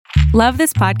Love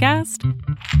this podcast?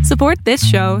 Support this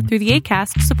show through the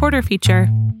Acast supporter feature.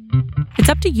 It's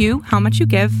up to you how much you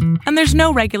give, and there's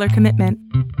no regular commitment.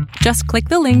 Just click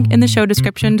the link in the show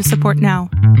description to support now.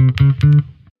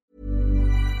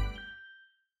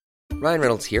 Ryan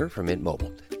Reynolds here from Mint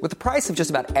Mobile. With the price of just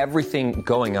about everything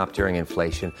going up during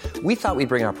inflation, we thought we'd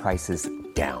bring our prices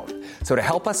down. So to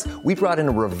help us, we brought in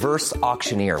a reverse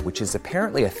auctioneer, which is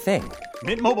apparently a thing.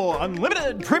 Mint Mobile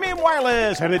Unlimited Premium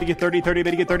Wireless. How to get 30, 30,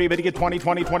 bit to get 30, bit to get 20,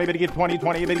 20, 20, bit to get 20,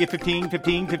 20, bit to get 15,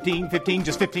 15, 15, 15,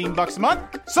 just $15 a month?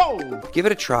 Sold! Give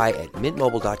it a try at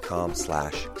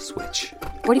mintmobile.com/switch.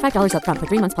 $45 up front for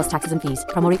 3 months plus taxes and fees.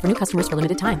 Promo rate for new customers for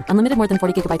limited time. Unlimited more than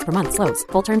 40 gigabytes per month. Slows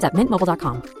full terms at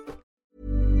mintmobile.com.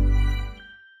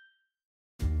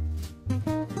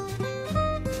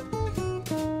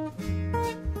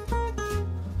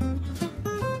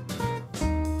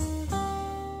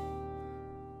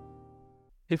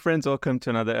 Hey friends, welcome to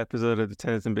another episode of the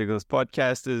Tennis and Bagels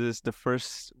podcast. This is the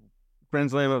first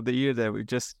Grand Slam of the year that we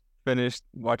just finished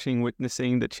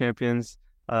witnessing the champions.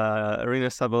 Aryna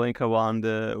Sabalenka won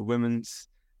the women's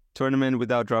tournament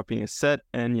without dropping a set,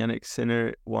 and Jannik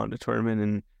Sinner won the tournament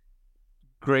in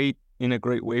a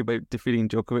great way by defeating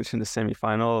Djokovic in the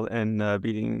semifinal and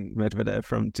beating Medvedev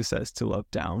from 2 sets to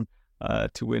love down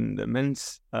to win the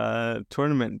men's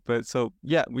tournament. But so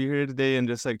yeah, we're here today and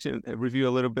just like review a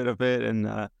little bit of it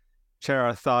and share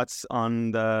our thoughts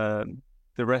on the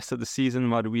rest of the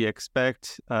season. What do we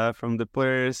expect from the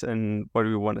players and what do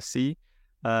we want to see?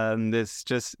 It's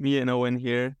just me and Owen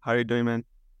here. How are you doing, man?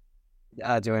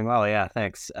 Doing well, yeah,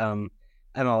 thanks. I'm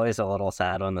always a little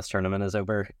sad when this tournament is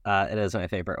over. It is my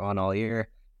favorite one all year,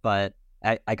 but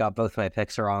I got both my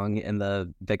picks wrong in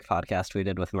the big podcast we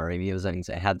did with Murray Musings.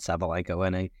 I had Sabalenka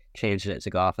winning, changed it to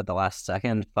Goff at the last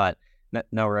second, but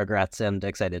no regrets and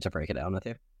excited to break it down with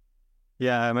you.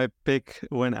 Yeah, my pick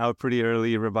went out pretty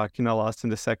early. Rybakina lost in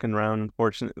the second round,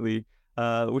 unfortunately,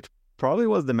 which probably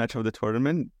was the match of the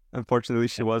tournament. Unfortunately,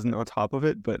 she wasn't on top of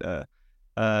it, but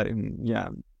yeah,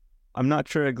 I'm not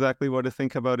sure exactly what to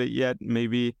think about it yet.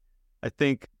 Maybe, I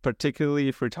think particularly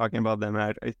if we're talking about that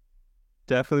match, I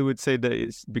definitely would say that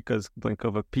it's because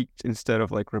Blinkova peaked instead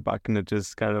of like Rybakina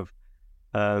just kind of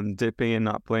dipping and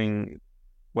not playing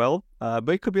well. But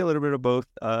it could be a little bit of both.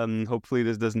 Hopefully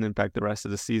this doesn't impact the rest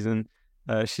of the season.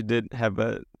 She did have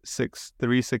a 6-3,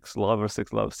 6-love or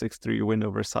 6-love, 6-3 win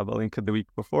over Sabalenka the week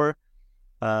before.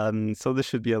 So this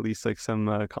should be at least like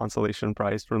some consolation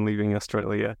prize from leaving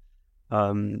Australia.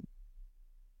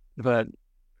 But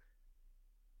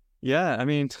yeah, I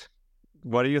mean,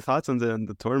 what are your thoughts on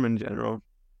the tournament in general?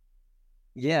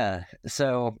 Yeah,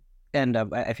 so, and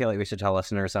I feel like we should tell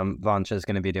listeners Vanch is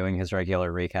going to be doing his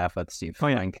regular recap with Steve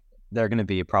Frank. They're going to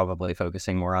be probably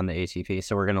focusing more on the ATP,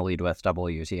 so we're going to lead with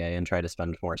WTA and try to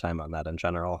spend more time on that in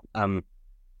general.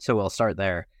 So we'll start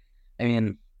there. I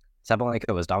mean,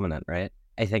 Sabalenka was dominant, right?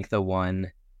 I think the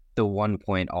one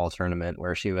point all tournament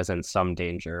where she was in some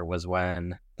danger was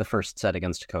when the first set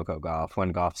against Coco Gauff,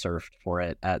 when Gauff served for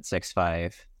it at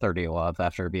 6-5, 30-love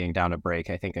after being down a break,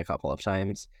 I think, a couple of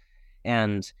times.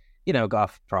 And, you know,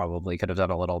 Gauff probably could have done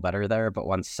a little better there, but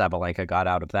once Sabalenka got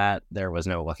out of that, there was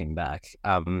no looking back.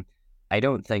 I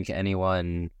don't think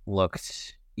anyone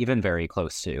looked even very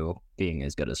close to being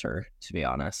as good as her, to be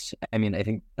honest. I mean, I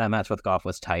think that match with Gauff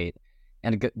was tight,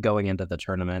 and going into the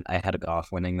tournament, I had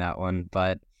Gauff winning that one,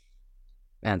 but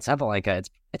man, Sabalenka,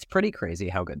 it's pretty crazy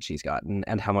how good she's gotten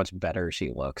and how much better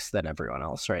she looks than everyone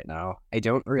else right now. I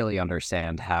don't really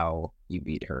understand how you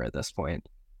beat her at this point,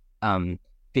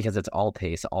 because it's all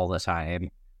pace all the time.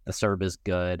 The serve is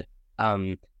good,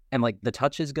 and like the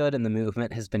touch is good and the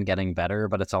movement has been getting better,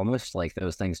 but it's almost like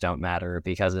those things don't matter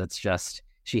because it's just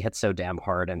she hits so damn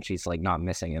hard and she's like not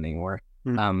missing anymore.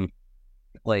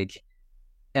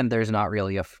 And there's not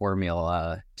really a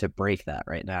formula to break that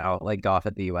right now. Like Gauff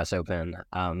at the U.S. Open,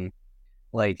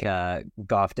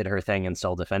 Gauff did her thing and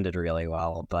still defended really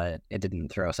well, but it didn't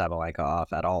throw Sabalenka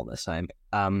off at all this time.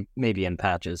 Maybe in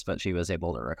patches, but she was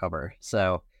able to recover.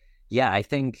 So, yeah, I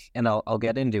think, and I'll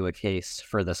get into a case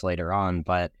for this later on,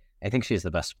 but I think she's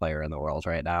the best player in the world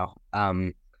right now.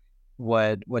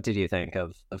 What did you think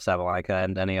of Sabalenka,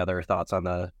 and any other thoughts on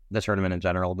the tournament in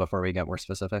general before we get more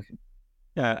specific?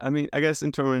 Yeah, I mean, I guess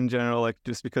in tournament in general, like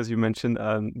just because you mentioned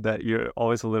that you're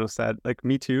always a little sad, like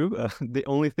me too. The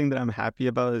only thing that I'm happy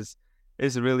about is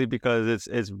really because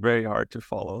it's very hard to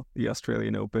follow the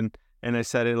Australian Open. And I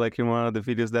said it like in one of the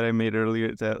videos that I made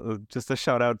earlier, that just a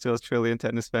shout out to Australian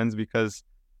tennis fans because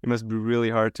it must be really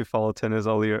hard to follow tennis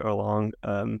all year long.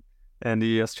 And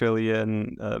the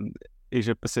Australian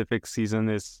Asia Pacific season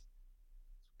is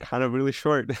kind of really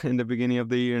short in the beginning of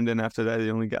the year, and then after that,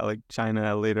 they only got like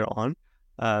China later on.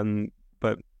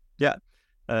 But yeah,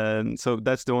 so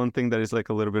that's the one thing that is like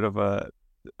a little bit of a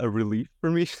relief for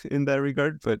me in that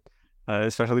regard. But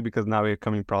especially because now we're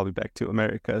coming probably back to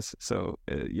Americas, so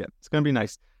yeah, it's gonna be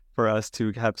nice for us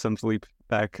to have some sleep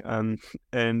back. And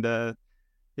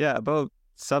yeah, about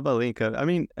Sabalenka, I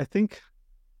mean, I think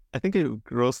it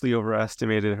grossly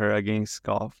overestimated her against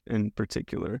Gauff in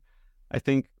particular. I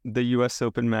think the U.S.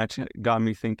 Open match got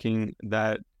me thinking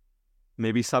that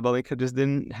maybe Sabalenka just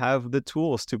didn't have the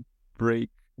tools to break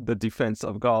the defense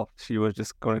of Gauff. She was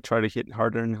just going to try to hit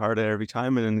harder and harder every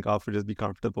time, and then Gauff would just be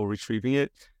comfortable retrieving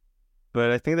it.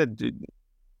 But I think that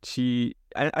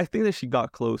I think that she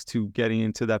got close to getting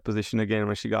into that position again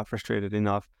when she got frustrated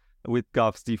enough with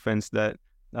Gauff's defense that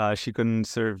she couldn't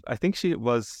serve. I think she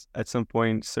was at some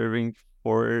point serving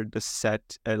for the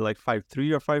set at like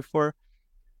 5-3 or 5-4,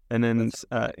 and then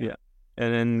yeah,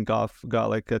 and then Gauff got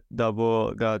like a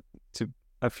double, got to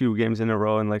a few games in a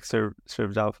row and like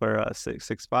served out for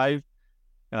 6-5.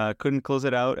 Couldn't close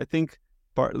it out. I think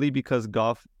partly because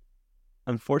Gauff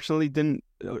unfortunately didn't,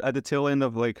 at the tail end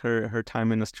of like her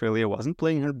time in Australia, wasn't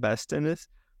playing her best tennis.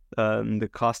 The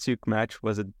Kostyuk match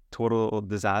was a total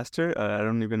disaster. I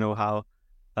don't even know how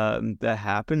that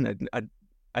happened.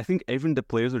 I think even the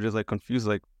players were just like confused,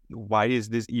 like, why is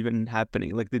this even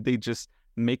happening? Like, did they just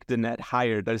make the net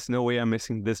higher? There's no way I'm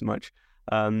missing this much.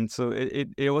 So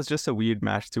it was just a weird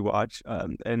match to watch.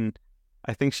 And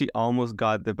I think she almost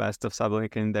got the best of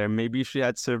Sabalenka in there. Maybe if she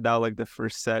had served out like the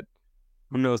first set,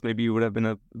 who knows, maybe it would have been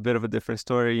a bit of a different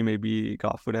story. Maybe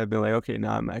Gauff would have been like, okay,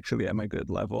 now I'm actually at my good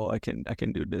level. I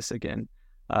can do this again.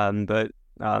 But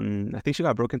I think she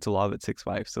got broken to love at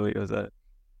 6-5. So it was a...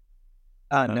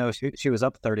 no, she was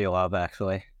up 30-love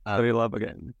actually. 30-love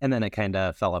again. And then it kind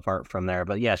of fell apart from there.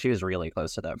 But yeah, she was really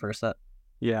close to that first set.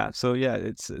 Yeah, so yeah,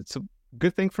 it's a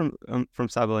good thing from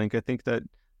Sabalenka. I think that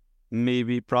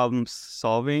maybe problem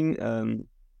solving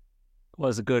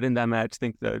was good in that match. I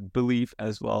think the belief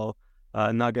as well,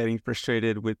 not getting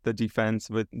frustrated with the defense,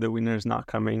 with the winners not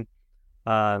coming,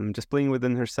 just playing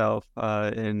within herself.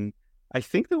 And I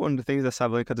think that one of the things that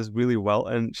Sabalenka does really well,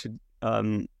 and she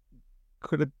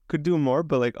could do more,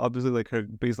 but like obviously like her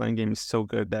baseline game is so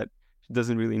good that she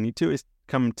doesn't really need to, is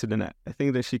come to the net. I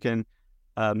think that she can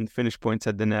finish points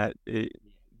at the net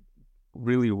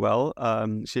really well.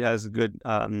 She has good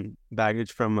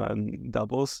baggage from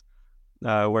doubles,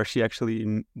 where she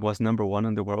actually was number one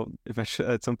in the world eventually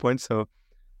at some point. So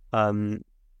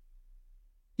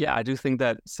yeah, I do think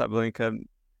that Sabalenka,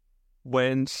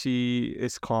 when she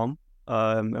is calm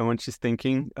and when she's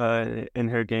thinking in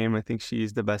her game, I think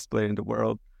she's the best player in the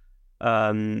world.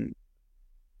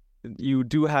 You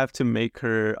do have to make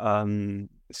her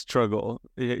struggle.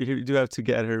 You do have to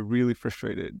get her really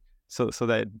frustrated. So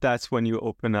that's when you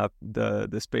open up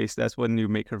the space. That's when you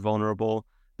make her vulnerable.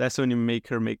 That's when you make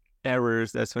her make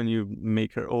errors. That's when you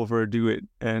make her overdo it.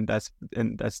 And that's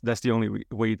the only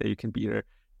way that you can beat her.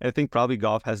 And I think probably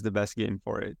Gauff has the best game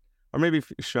for it. Or maybe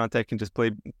if Swiatek can just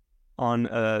play on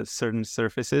certain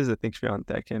surfaces. I think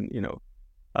Swiatek can,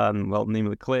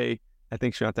 namely clay. I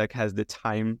think Swiatek has the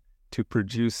time to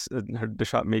produce the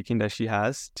shot making that she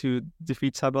has to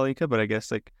defeat Sabalenka. But I guess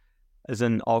like as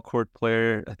an all-court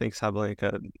player, I think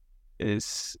Sabalenka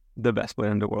is the best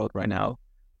player in the world right now.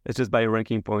 It's just by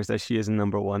ranking points that she isn't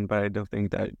number one, but I don't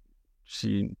think that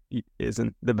she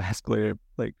isn't the best player.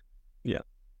 Like, yeah.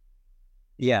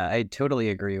 Yeah, I totally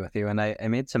agree with you. And I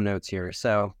made some notes here.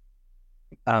 So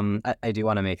I do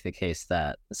want to make the case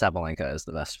that Sabalenka is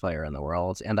the best player in the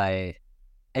world. And I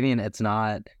mean, it's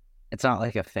not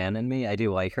like a fan in me. I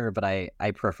do like her, but I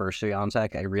prefer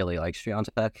Swiatek. I really like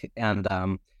Swiatek. And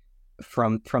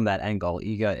from that angle,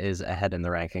 Iga is ahead in the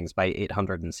rankings by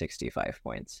 865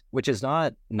 points, which is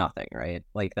not nothing, right?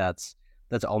 Like that's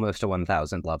almost a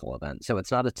 1,000 level event. So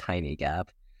it's not a tiny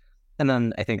gap. And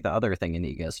then I think the other thing in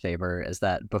Iga's favor is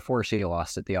that before she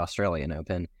lost at the Australian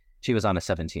Open, she was on a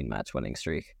 17-match winning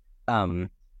streak.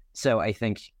 So I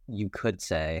think you could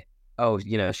say, oh,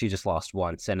 she just lost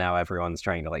once and now everyone's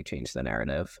trying to like change the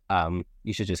narrative.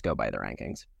 You should just go by the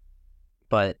rankings.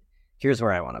 But here's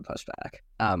where I want to push back.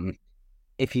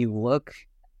 If you look,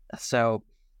 so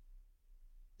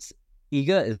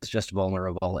Iga is just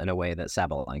vulnerable in a way that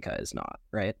Sabalenka is not,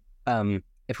 right?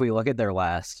 If we look at their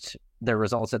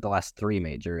results at the last three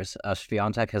majors,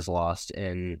 Swiatek has lost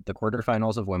in the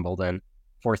quarterfinals of Wimbledon,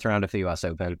 fourth round of the U.S.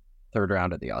 Open, third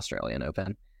round at the Australian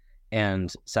Open.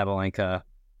 And Sabalenka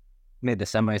made the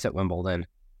semis at Wimbledon,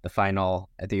 the final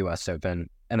at the U.S. Open,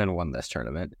 and then won this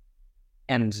tournament.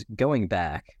 And going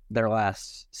back, their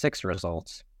last six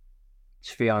results,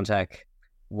 Swiatek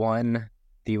won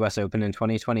the U.S. Open in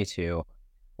 2022,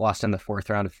 lost in the fourth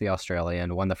round of the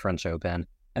Australian, won the French Open,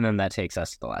 and then that takes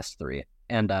us to the last three.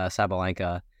 And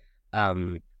Sabalenka,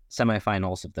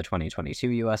 semifinals of the 2022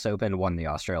 U.S. Open, won the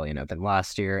Australian Open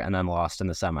last year, and then lost in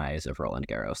the semis of Roland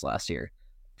Garros last year.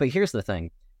 But here's the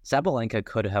thing. Sabalenka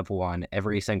could have won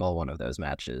every single one of those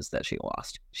matches that she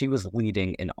lost. She was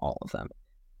leading in all of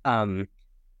them.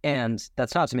 And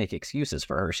that's not to make excuses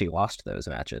for her. She lost those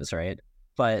matches, right?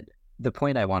 But the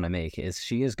point I want to make is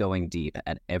she is going deep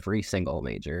at every single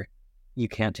major. You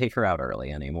can't take her out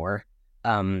early anymore.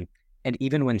 And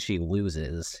even when she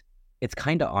loses, it's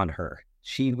kind of on her.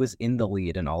 She was in the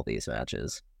lead in all these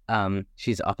matches.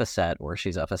 She's up a set or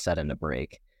she's up a set in a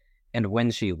break. And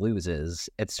when she loses,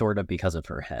 it's sort of because of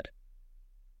her head.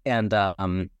 And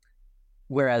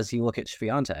whereas you look at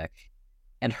Swiatek,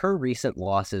 and her recent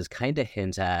losses kind of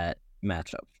hint at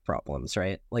matchup problems,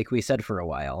 right? Like we said for a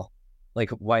while,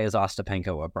 like why is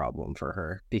Ostapenko a problem for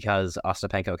her? Because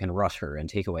Ostapenko can rush her and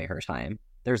take away her time.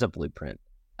 There's a blueprint.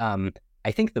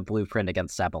 I think the blueprint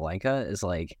against Sabalenka is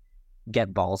like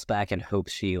get balls back and hope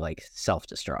she like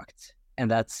self-destructs. And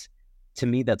that's, to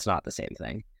me, that's not the same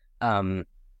thing.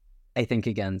 I think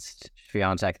against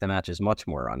Swiatek, the match is much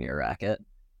more on your racket.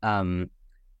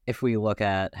 If we look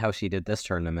at how she did this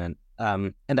tournament,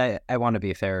 and I want to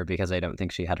be fair because I don't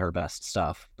think she had her best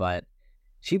stuff, but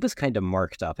she was kind of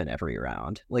marked up in every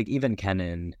round. Like even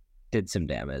Kenin did some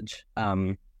damage.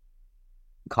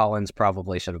 Collins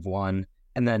probably should have won,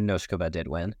 and then Noskova did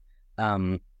win.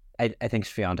 I think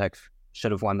Swiatek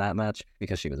should have won that match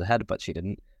because she was ahead, but she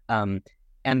didn't.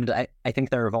 And I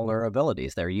think there are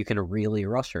vulnerabilities there. You can really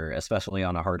rush her, especially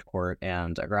on a hard court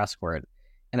and a grass court.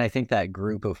 And I think that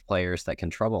group of players that can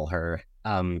trouble her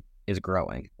is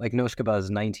growing. Like Noskova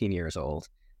is 19 years old.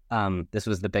 This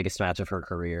was the biggest match of her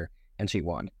career, and she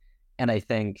won. And I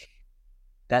think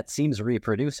that seems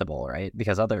reproducible, right?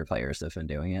 Because other players have been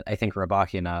doing it. I think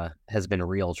Rybakina has been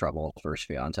real trouble for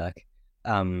Swiatek.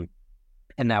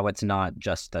 And now it's not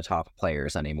just the top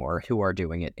players anymore who are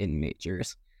doing it in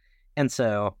majors. And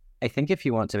so I think if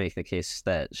you want to make the case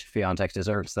that Swiatek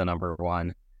deserves the number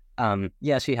one,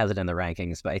 yeah, she has it in the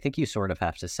rankings, but I think you sort of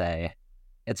have to say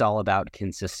it's all about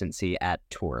consistency at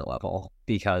tour level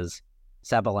because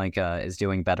Sabalenka is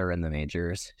doing better in the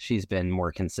majors. She's been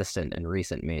more consistent in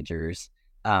recent majors.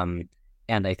 And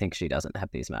I think she doesn't have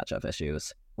these matchup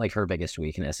issues. Like her biggest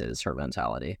weakness is her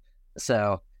mentality.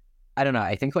 So I don't know.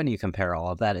 I think when you compare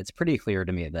all of that, it's pretty clear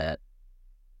to me that,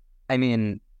 I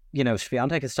mean, you know,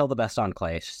 Swiatek is still the best on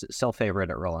clay, still favorite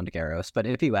at Roland Garros. But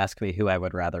if you ask me who I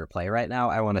would rather play right now,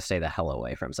 I want to stay the hell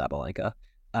away from Sabalenka.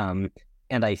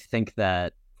 And I think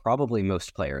that probably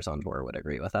most players on tour would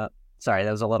agree with that. Sorry,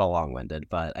 that was a little long-winded,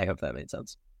 but I hope that made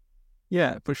sense.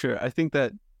 Yeah, for sure. I think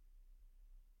that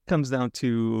comes down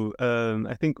to,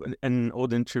 I think an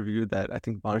old interview that I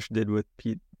think Bonch did with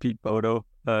Pete Bodo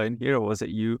in here, or was it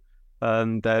you?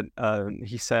 That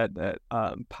he said that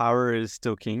power is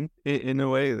still king in a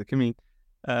way. Like, I mean,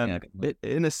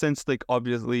 in a sense, like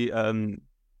obviously,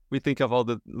 we think of all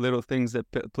the little things that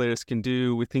players can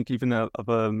do. We think even of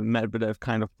a Medvedev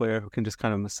kind of player who can just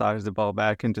kind of massage the ball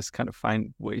back and just kind of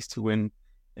find ways to win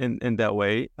in that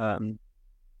way.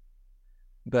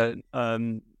 But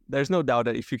there's no doubt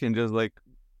that if you can just like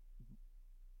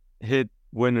hit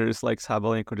winners like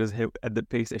Sabalenka, just hit at the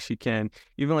pace that she can,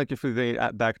 even like if we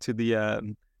go back to the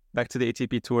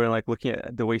ATP tour and like looking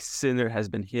at the way Sinner has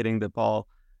been hitting the ball,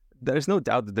 there's no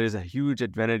doubt that there's a huge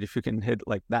advantage if you can hit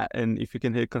like that, and if you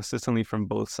can hit consistently from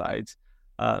both sides,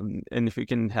 and if you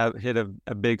can hit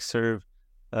a big serve,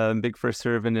 big first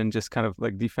serve, and then just kind of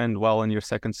like defend well on your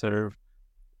second serve,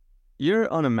 you're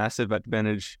on a massive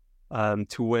advantage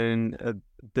to win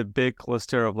the big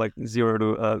cluster of like 0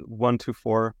 to 1 to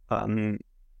 4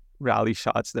 rally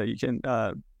shots that you can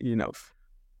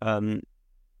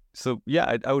so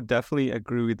yeah, I would definitely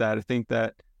agree with that. I think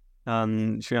that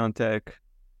Swiatek,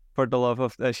 for the love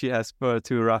of that she has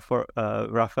to Rafael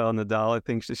Nadal, I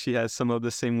think she has some of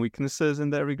the same weaknesses in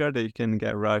that regard, that you can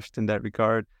get rushed in that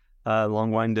regard.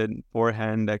 Long-winded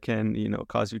forehand that can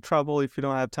cause you trouble if you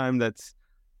don't have time. That's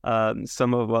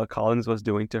some of what Collins was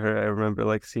doing to her. I remember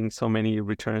like seeing so many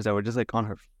returns that were just like on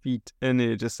her feet, and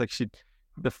it just like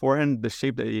the forehand, the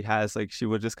shape that he has, like she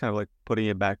was just kind of like putting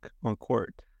it back on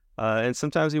court. And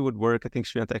sometimes it would work. I think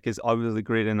Swiatek is obviously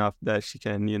great enough that she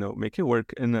can, make it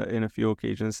work in a few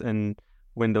occasions and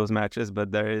win those matches.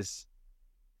 But there's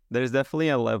definitely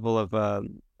a level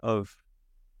of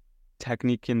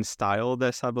technique and style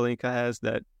that Sabalenka has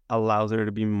that allows her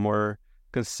to be more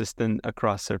consistent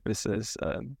across surfaces.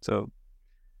 So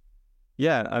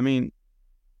yeah, I mean,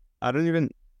 I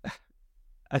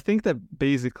think that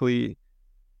basically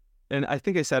and I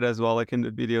think I said as well, like in the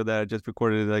video that I just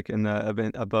recorded, like in the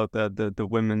event about the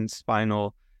women's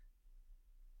final.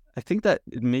 I think that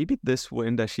maybe this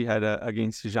win that she had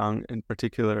against Zhang in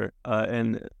particular,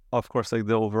 and of course like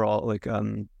the overall like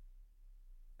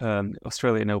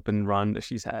Australian Open run that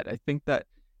she's had, I think that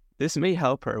this may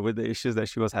help her with the issues that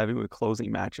she was having with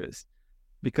closing matches,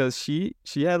 because she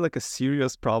had like a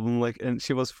serious problem, like, and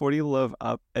she was 40 love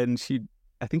up, and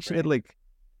I think she had like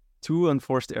 2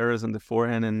 unforced errors on the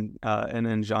forehand, and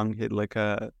then Zhang hit like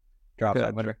a drop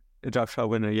shot winner. A drop shot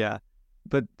winner, yeah.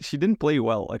 But she didn't play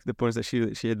well, like the points that she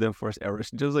hit the unforced errors.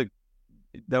 She just like,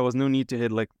 there was no need to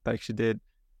hit like she did.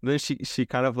 Then she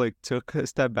kind of like took a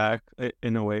step back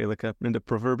in a way, like in the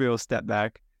proverbial step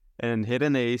back, and hit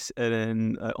an ace, and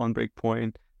then on break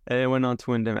point, and it went on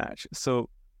to win the match. So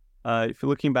if you're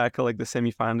looking back at like the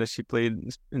semifinal that she played,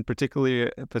 in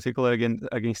particular against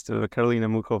Karolina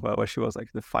Mukova, where she was like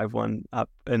the 5-1 up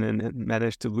and then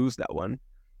managed to lose that one.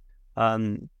 I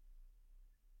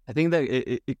think that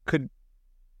it could,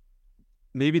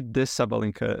 maybe this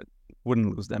Sabalenka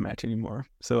wouldn't lose that match anymore.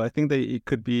 So I think that it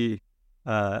could be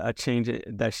a change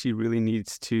that she really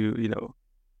needs to, you know,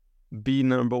 be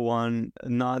number one,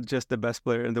 not just the best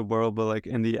player in the world, but like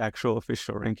in the actual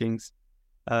official rankings.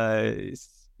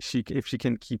 If she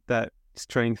can keep that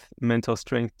mental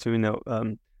strength to, you know,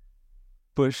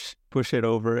 push it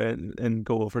over and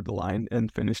go over the line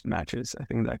and finish matches. I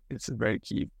think that it's a very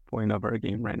key point of our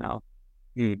game right now.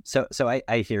 So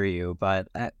I hear you, but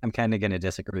I'm kind of going to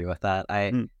disagree with that.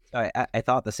 I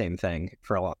thought the same thing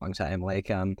for a long time. Like,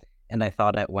 and I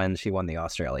thought it when she won the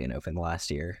Australian Open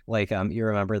last year. Like, you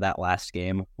remember that last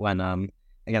game when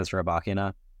against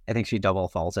Rybakina? I think she double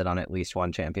faulted on at least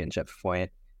one championship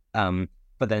point.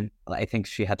 But then I think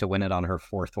she had to win it on her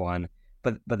 4th one.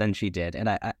 But then she did, and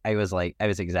I was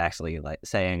exactly like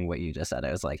saying what you just said.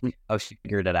 I was like, oh, she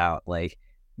figured it out. Like,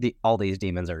 all these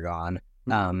demons are gone.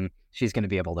 She's going to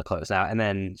be able to close out. And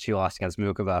then she lost against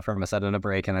Mukova from a set and a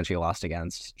break, and then she lost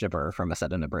against Jabeur from a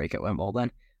set and a break at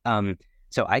Wimbledon.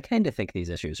 So I kind of think these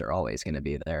issues are always going to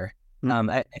be there.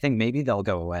 I think maybe they'll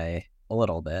go away a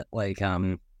little bit, like,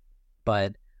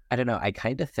 but I don't know. I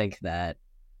kind of think that,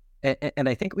 and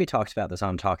I think we talked about this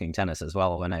on Talking Tennis as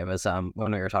well when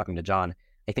we were talking to John.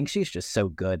 I think she's just so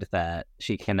good that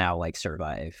she can now like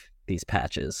survive these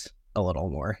patches a little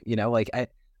more. You know, like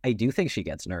I do think she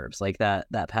gets nerves, like that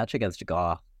patch against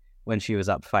Goff when she was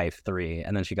up 5-3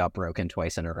 and then she got broken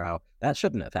twice in a row. That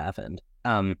shouldn't have happened.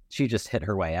 She just hit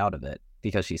her way out of it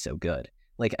because she's so good.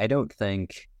 Like, I don't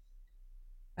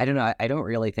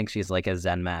really think she's like a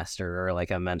Zen master or like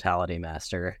a mentality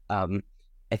master.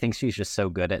 I think she's just so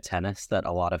good at tennis that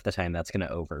a lot of the time that's going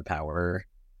to overpower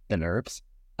the nerves.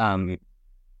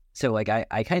 So like,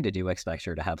 I kind of do expect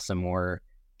her to have some more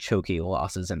choky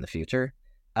losses in the future.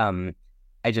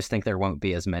 I just think there won't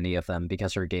be as many of them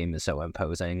because her game is so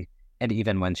imposing. And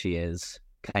even when she is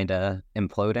kind of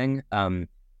imploding,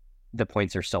 the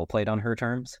points are still played on her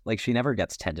terms. Like, she never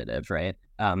gets tentative, right?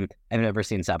 I've never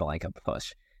seen Sabalenka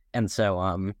push. And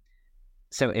so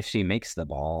if she makes the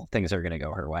ball, things are going to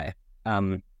go her way.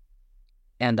 I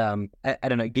don't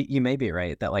know, you may be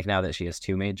right that like now that she has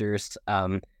 2 majors,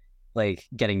 like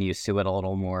getting used to it a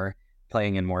little more,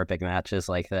 playing in more big matches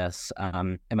like this,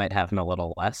 it might happen a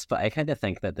little less, but I kind of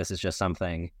think that this is just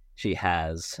something she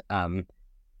has,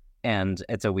 and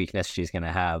it's a weakness she's going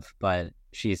to have, but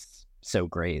she's so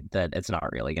great that it's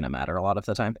not really going to matter a lot of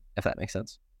the time, if that makes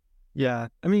sense. Yeah,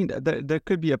 I mean, there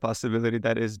could be a possibility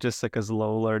that is just like a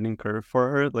slow learning curve for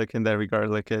her, like in that regard,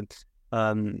 like it's,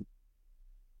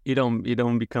 you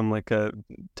don't become like a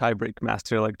tiebreak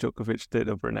master like Djokovic did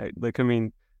overnight. Like, I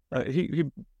mean, he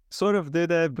sort of did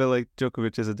that, but like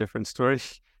Djokovic is a different story.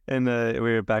 And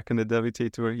we're back in the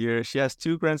WTA Tour here. She has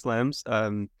 2 Grand Slams.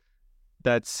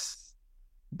 That's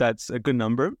a good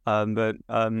number. But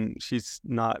she's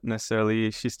not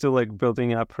necessarily. She's still like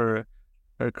building up her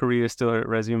career, still her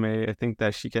resume. I think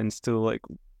that she can still like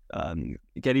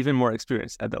get even more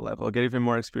experience at that level. Get even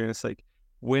more experience, like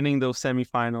winning those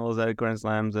semifinals at Grand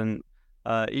Slams, and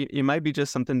it might be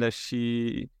just something that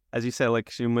she, as you said, like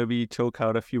she maybe choke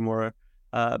out a few more.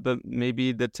 But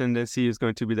maybe the tendency is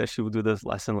going to be that she will do this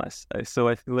less and less. So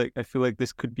I feel like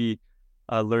this could be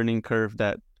a learning curve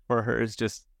that for her is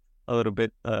just a little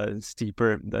bit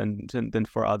steeper than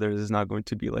for others. It's not going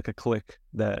to be like a click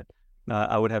that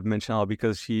I would have mentioned all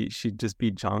because she just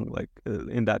beat Zhang like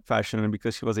in that fashion, and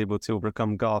because she was able to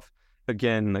overcome Goff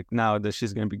again. Like now that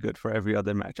she's going to be good for every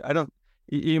other match. I don't.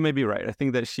 You may be right. I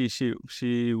think that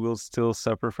she will still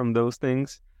suffer from those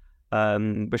things.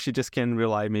 But she just can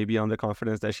rely maybe on the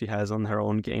confidence that she has on her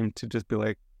own game to just be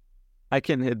like, I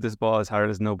can hit this ball as hard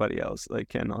as nobody else like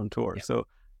can on tour. Yeah. So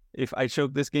if I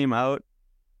choke this game out,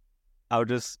 I'll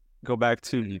just go back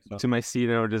to my seat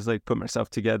and I'll just like put myself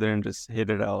together and just hit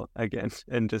it out again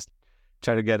and just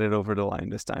try to get it over the line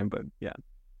this time. But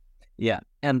yeah,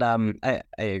 and I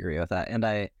agree with that, and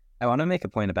I want to make a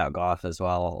point about Goff as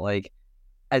well. Like,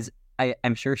 as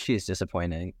I'm sure she's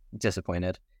disappointed,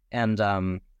 and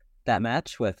that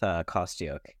match with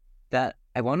Kostyuk, that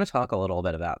I want to talk a little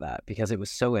bit about that because it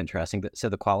was so interesting. So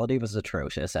the quality was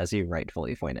atrocious, as you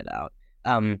rightfully pointed out.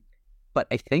 But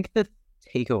I think the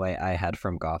takeaway I had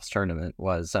from Goff's tournament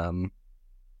was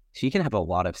she can have a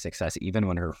lot of success even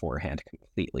when her forehand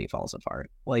completely falls apart.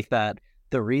 Like that,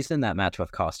 the reason that match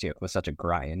with Kostyuk was such a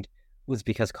grind was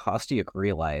because Kostyuk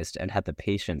realized and had the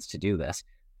patience to do this.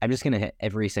 I'm just going to hit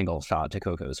every single shot to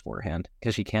Coco's forehand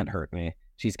because she can't hurt me.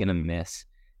 She's going to miss.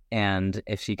 And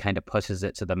if she kind of pushes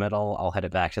it to the middle, I'll hit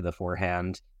it back to the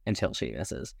forehand until she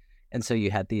misses. And so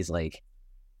you had these like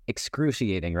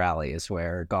excruciating rallies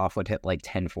where Goff would hit like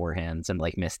 10 forehands and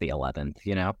like miss the 11th,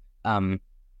 you know?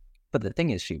 But the thing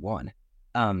is, she won.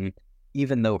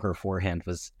 Even though her forehand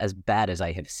was as bad as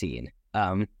I have seen,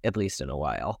 at least in a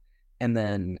while. And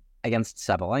then against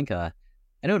Sabalenka,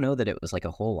 I don't know that it was like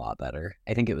a whole lot better.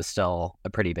 I think it was still a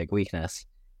pretty big weakness.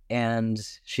 And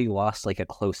she lost like a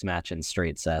close match in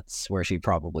straight sets where she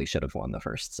probably should have won the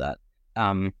first set.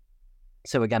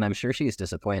 So again, I'm sure she's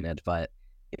disappointed, but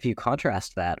if you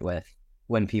contrast that with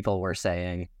when people were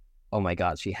saying, oh my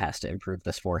God, she has to improve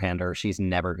this forehand or she's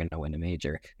never going to win a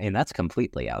major. I mean, that's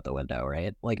completely out the window,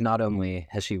 right? Like, not only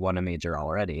has she won a major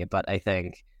already, but I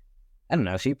think, I don't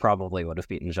know, she probably would have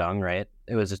beaten Zhang, right?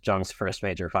 It was Zhang's first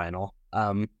major final.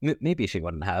 Maybe she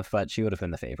wouldn't have, but she would have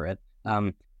been the favorite.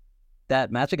 That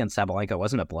match against Sabalenka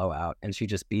wasn't a blowout, and she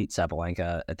just beat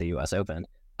Sabalenka at the U.S. Open.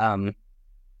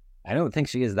 I don't think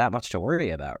she has that much to worry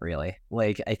about, really.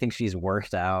 Like, I think she's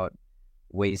worked out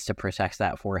ways to protect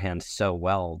that forehand so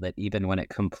well that even when it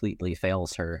completely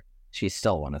fails her, she's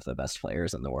still one of the best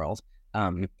players in the world.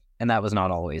 And that was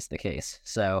not always the case.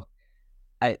 So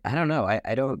I don't know.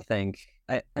 I don't think,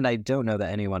 and I don't know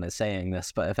that anyone is saying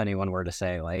this, but if anyone were to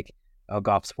say like, oh,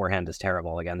 Goff's forehand is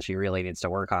terrible again, she really needs to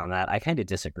work on that, I kind of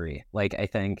disagree. Like, I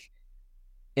think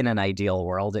in an ideal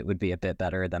world, it would be a bit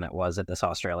better than it was at this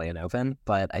Australian Open,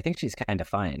 but I think she's kind of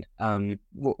fine.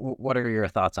 What are your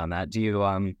thoughts on that? Do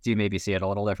you maybe see it a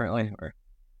little differently? Or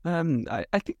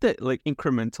I think that like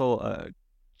incremental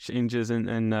changes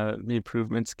and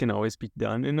improvements can always be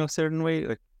done in a certain way.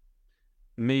 Like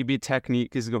maybe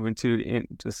technique is going to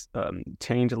just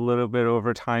change a little bit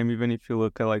over time. Even if you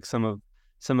look at like some of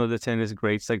the tennis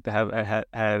greats, like they have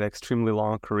had extremely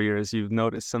long careers, you've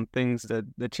noticed some things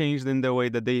that changed in the way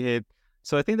that they hit.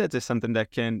 So I think that is something that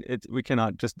we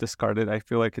cannot just discard it. I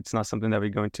feel like it's not something that we're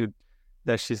going to,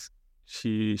 that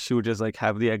she would just like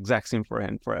have the exact same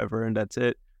forehand forever and that's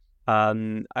it.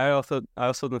 I also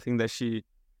don't think that she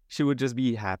would just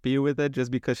be happy with it just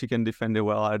because she can defend it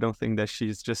well. I don't think that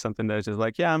she's just something that's just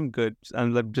like, yeah, I'm good,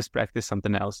 and let's just practice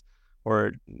something else.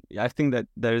 Or I think that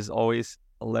there's always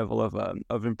a level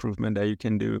of improvement that you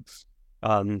can do.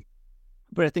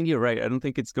 But I think you're right. I don't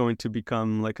think it's going to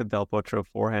become like a Del Potro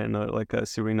forehand or like a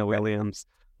Serena Williams.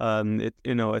 I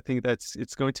think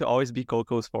it's going to always be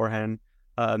Coco's forehand.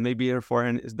 Maybe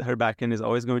her backhand is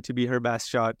always going to be her best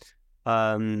shot.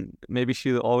 Maybe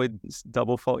she'll always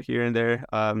double fault here and there.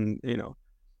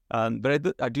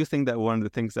 But I do think that one of the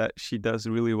things that she does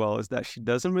really well is that she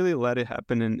doesn't really let it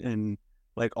happen in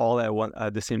like all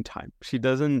at the same time. She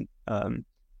doesn't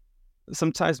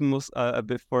sometimes most a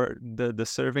bit for the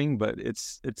serving, but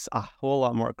it's a whole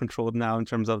lot more controlled now in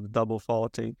terms of the double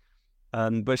faulting.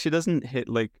 But she doesn't hit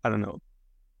like, I don't know,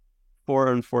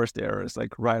 4 unforced errors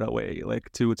like right away,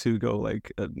 like to go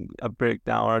like a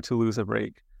breakdown or to lose a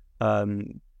break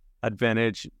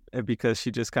advantage, because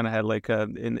she just kind of had like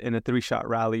in a 3-shot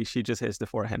rally, she just hits the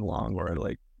forehand long or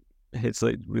like hits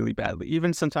like really badly.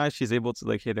 Even sometimes she's able to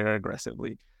like hit it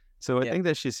aggressively. So I think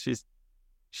that she's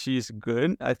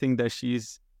good. I think that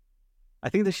she's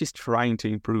trying to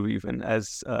improve even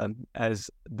as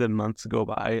the months go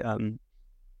by.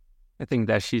 I think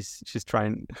that she's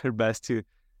trying her best to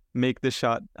make the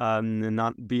shot and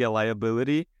not be a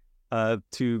liability,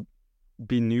 to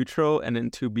be neutral, and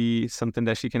then to be something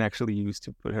that she can actually use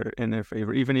to put her in her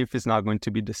favor, even if it's not going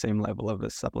to be the same level of a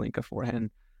Sabalenka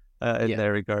forehand in that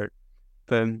regard.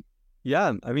 But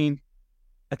yeah, I mean,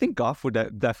 I think Goff would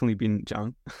definitely be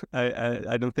Zhang.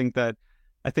 I don't think that.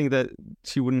 I think that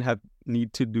she wouldn't have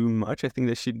need to do much. I think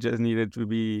that she just needed to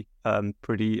be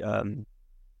pretty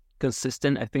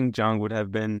consistent. I think Zhang would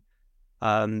have been.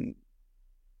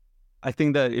 I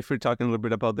think that if we're talking a little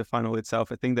bit about the final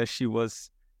itself, I think that she was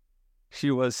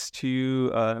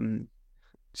too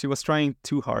was trying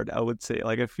too hard, I would say.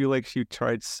 Like, I feel like she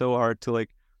tried so hard to, like,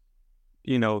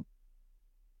 you know,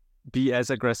 be as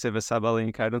aggressive as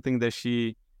Sabalenka. I don't think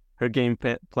that her game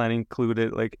plan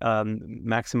included like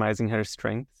maximizing her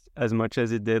strengths as much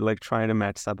as it did like trying to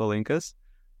match Sabalenka's.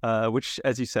 Which,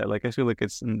 as you said, like I feel like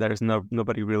there's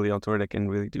nobody really on tour that can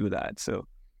really do that. So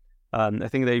I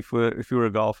think that if you were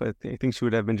golf, I think she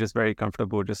would have been just very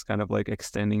comfortable, just kind of like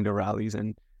extending the rallies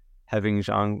and having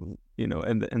Zhang,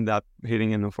 and that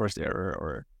hitting in the first error,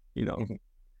 or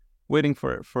waiting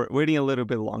waiting a little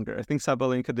bit longer. I think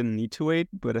Sabalenka didn't need to wait,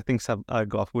 but I think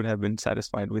golf would have been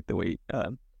satisfied with the wait.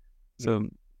 So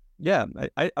yeah,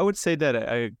 I would say that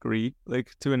I agree,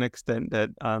 like to an extent, that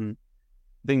I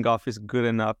think golf is good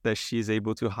enough that she's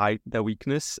able to hide the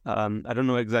weakness. I don't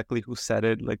know exactly who said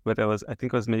it, like, but I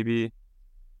think it was maybe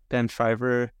Dan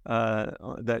Shriver,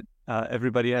 that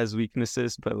everybody has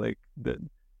weaknesses, but like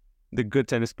the good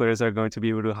tennis players are going to be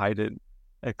able to hide it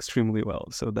extremely well.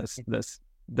 So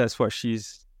that's what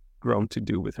she's grown to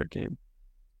do with her game.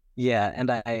 Yeah, and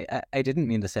I didn't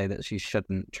mean to say that she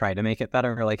shouldn't try to make it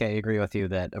better. Like, I agree with you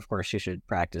that, of course, she should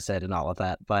practice it and all of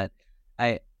that. But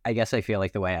I guess I feel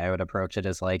like the way I would approach it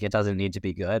is, like, it doesn't need to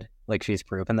be good. Like, she's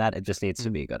proven that. It just needs to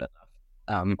be good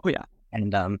enough. Oh, yeah.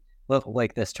 And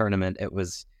like this tournament, it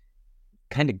was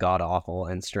kind of god-awful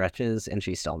in stretches, and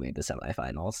she still made the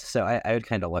semifinals. So I would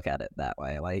kind of look at it that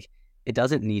way. Like, it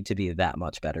doesn't need to be that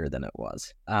much better than it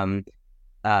was.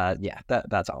 Yeah,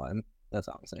 that's all I'm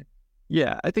saying.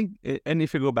 Yeah, I think, and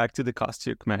if you go back to the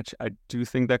Kostyuk match, I do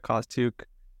think that Kostyuk,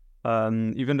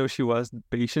 even though she was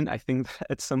patient, I think that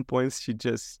at some points she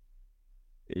just,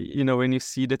 when you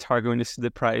see the target, when you see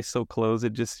the prize so close,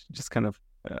 it just kind of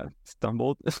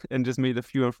stumbled and just made a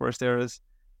few unforced errors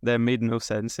that made no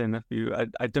sense. And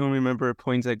I don't remember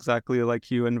points exactly like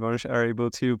you and Vansh are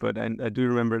able to, but I do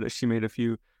remember that she made a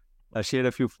few. She had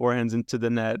a few forehands into the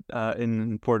net in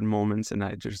important moments, and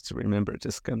I just remember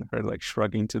just kind of her like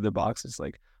shrugging to the box. It's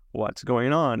like, what's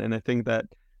going on? And I think that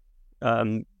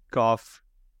Goff,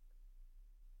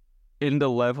 in the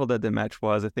level that the match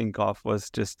was, I think Goff was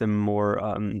just a more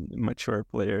mature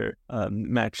player,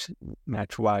 match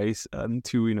wise,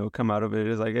 to come out of it.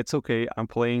 It's like, it's okay, I'm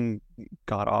playing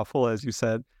god awful, as you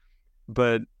said,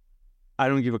 but I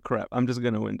don't give a crap. I'm just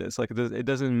gonna win this. Like, it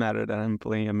doesn't matter that I'm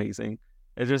playing amazing.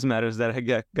 It just matters that I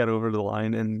get over the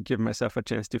line and give myself a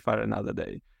chance to fight another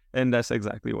day. And that's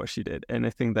exactly what she did. And I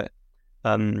think that,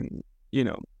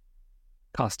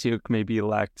 Kostyuk maybe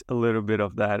lacked a little bit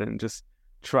of that, and just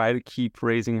try to keep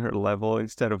raising her level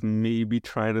instead of maybe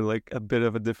trying to like a bit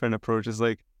of a different approach. It's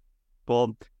like,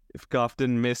 well, if Goff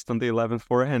didn't miss on the 11th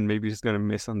forehand, maybe he's going to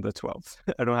miss on the 12th.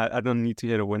 I don't need to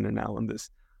hit a winner now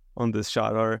on this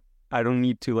shot, or I don't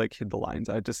need to like hit the lines.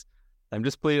 I'm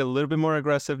just playing a little bit more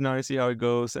aggressive now to see how it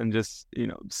goes, and just,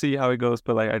 see how it goes.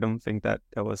 But like, I don't think that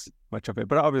was much of it.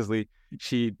 But obviously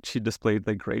she displayed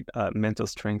like great mental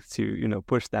strength to,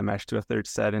 push that match to a third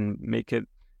set and make it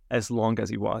as long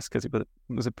as it was, because it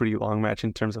was a pretty long match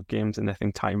in terms of games and I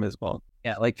think time as well.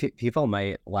 Yeah, like people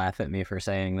might laugh at me for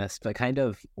saying this, but kind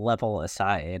of level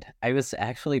aside, I was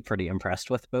actually pretty impressed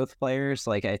with both players.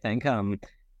 Like, I think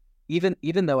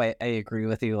even though I agree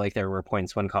with you, like there were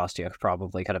points when Kostyuk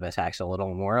probably could have attacked a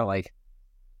little more, like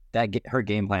that her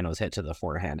game plan was hit to the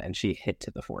forehand, and she hit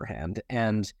to the forehand.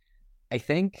 And I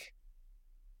think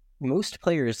most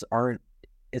players aren't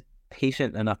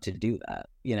patient enough to do that,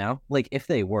 Like, if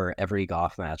they were, every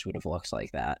golf match would have looked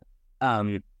like that.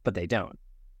 But they don't.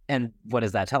 And what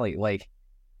does that tell you? Like,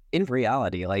 in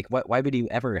reality, like, why would you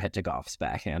ever hit to Goff's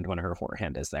backhand when her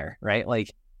forehand is there, right?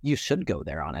 Like, you should go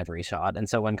there on every shot. And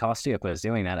so when Kostyuk was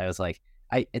doing that, I was like,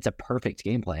 it's a perfect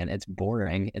game plan. It's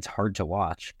boring. It's hard to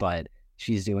watch, but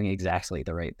she's doing exactly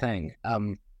the right thing.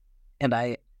 And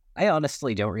I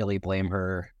honestly don't really blame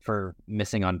her for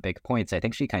missing on big points. I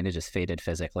think she kind of just faded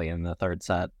physically in the third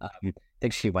set. I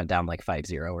think she went down like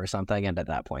 5-0 or something. And at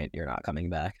that point, you're not coming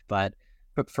back. But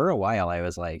for a while, I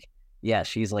was like, yeah,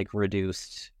 she's like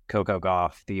reduced Coco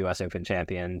Gauff, the US Open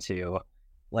champion, to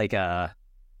like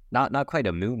not quite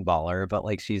a moon baller, but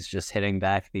like she's just hitting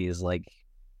back these like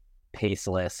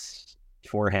paceless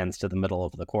forehands to the middle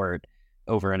of the court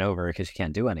over and over because she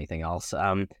can't do anything else.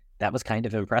 That was kind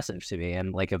of impressive to me,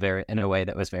 and like in a way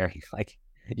that was very like,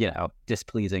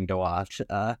 displeasing to watch.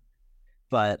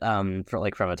 But for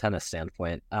like from a tennis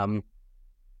standpoint,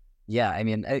 yeah, I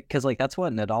mean, because like that's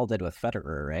what Nadal did with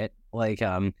Federer, right? Like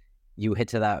you hit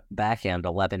to that backhand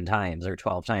 11 times or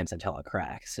 12 times until it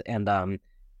cracks, and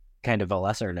kind of a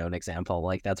lesser known example,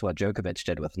 like that's what Djokovic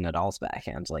did with Nadal's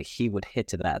backhand. Like he would hit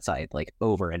to that side like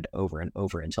over and over and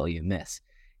over until you miss.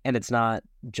 And it's not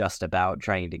just about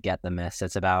trying to get the miss.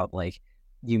 It's about like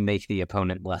you make the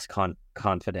opponent less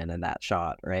confident in that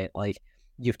shot, right? Like,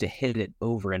 you have to hit it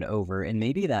over and over, and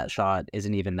maybe that shot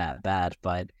isn't even that bad,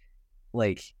 but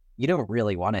like, you don't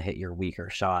really want to hit your weaker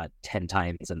shot 10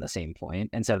 times in the same point,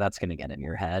 and so that's going to get in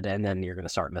your head, and then you're going to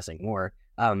start missing more.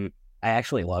 I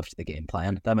actually loved the game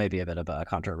plan. That might be a bit of a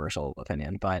controversial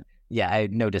opinion, but yeah, I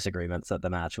had no disagreements that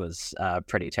the match was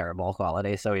pretty terrible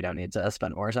quality, so we don't need to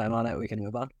spend more time on it. We can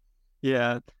move on.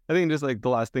 Yeah, I think just like the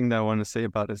last thing that I want to say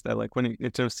about is that like when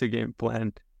it comes to game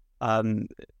plan,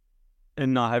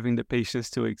 and not having the patience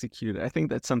to execute it, I think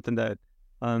that's something that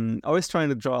always trying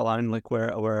to draw a line like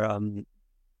where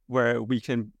we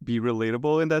can be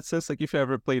relatable in that sense. Like if you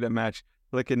ever played a match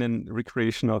like in a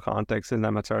recreational context, in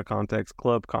amateur context,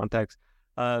 club context,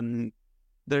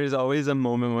 there is always a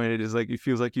moment when it is like it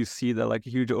feels like you see that like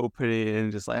huge opening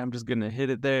and just like I'm just gonna hit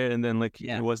it there, and then like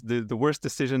it was the worst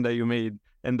decision that you made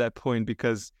in that point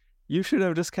because you should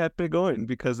have just kept it going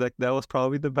because like that was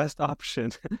probably the best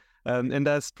option. And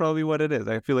that's probably what it is.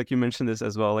 I feel like you mentioned this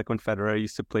as well, like when Federer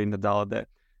used to play Nadal, that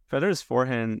Federer's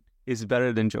forehand is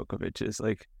better than Djokovic's.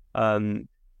 Like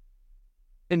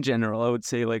in general, I would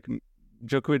say like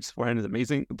Djokovic's forehand is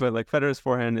amazing, but like Federer's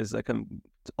forehand is like an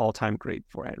all-time great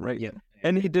forehand, right? Yeah.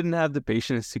 And he didn't have the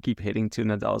patience to keep hitting to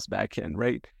Nadal's backhand,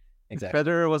 right? Exactly.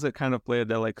 Federer was a kind of player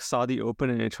that like saw the open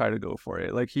and he tried to go for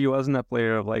it. Like he wasn't a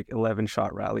player of like 11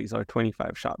 shot rallies or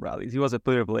 25 shot rallies. He was a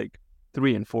player of like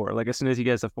 3 and 4. Like as soon as he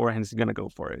gets a forehand, he's gonna go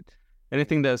for it. And I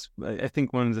think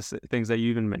one of the things that you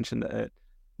even mentioned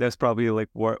that's probably like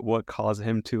what caused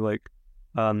him to like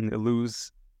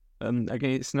lose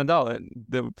against Nadal.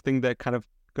 The thing that kind of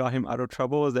got him out of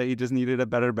trouble was that he just needed a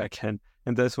better backhand,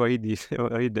 and that's what he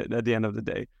did at the end of the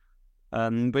day.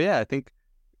 But yeah, I think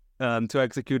to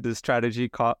execute this strategy,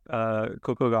 Coco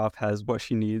Gauff has what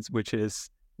she needs, which is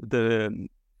the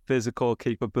physical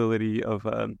capability of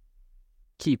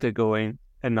keep it going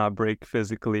and not break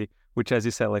physically, which, as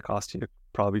you said, like Austin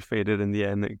probably faded in the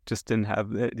end. It just didn't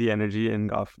have the energy, and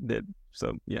Gauff did.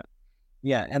 So yeah.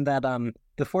 Yeah, and that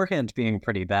the forehand being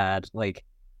pretty bad, like,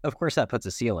 of course that puts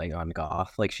a ceiling on Gauff.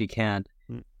 Like, she can't.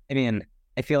 I mean,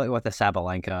 I feel like with a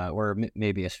Sabalenka or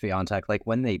maybe a Swiatek, like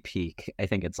when they peak, I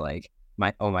think it's like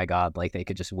oh my god, like they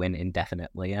could just win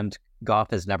indefinitely, and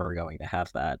Gauff is never going to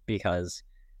have that because,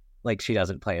 like, she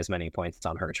doesn't play as many points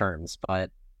on her terms, but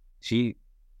she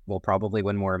will probably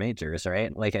win more majors,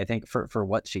 right? Like, I think for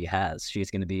what she has,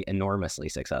 she's going to be enormously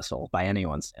successful by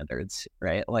anyone's standards,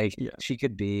 right? Like, she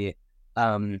could be.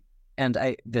 And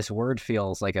this word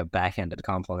feels like a backhanded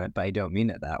compliment, but I don't mean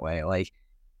it that way. Like,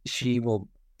 she will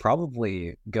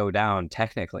probably go down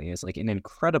technically as like an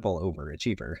incredible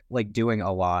overachiever, like doing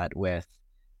a lot with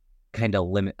kind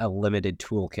of a limited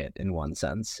toolkit in one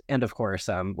sense. And of course,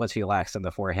 what she lacks in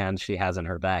the forehand, she has in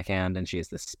her backhand, and she has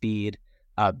the speed.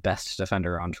 Best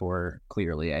defender on tour,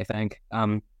 clearly, I think.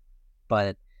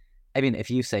 But I mean, if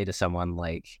you say to someone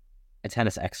like a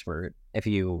tennis expert, if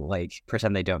you like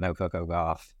pretend they don't know Coco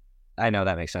Gauff, I know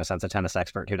that makes no sense, a tennis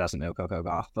expert who doesn't know Coco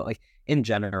Gauff, but like in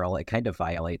general, it kind of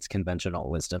violates conventional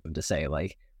wisdom to say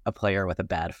like a player with a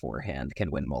bad forehand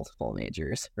can win multiple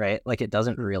majors, right? Like, it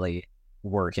doesn't really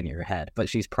work in your head, but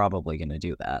she's probably going to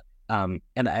do that. And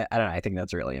I don't know, I think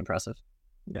that's really impressive.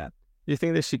 Yeah. You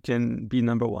think that she can be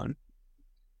number one?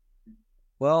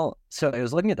 Well, so I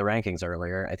was looking at the rankings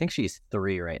earlier. I think she's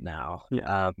 3 right now.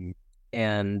 Yeah.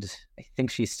 And I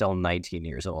think she's still 19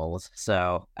 years old.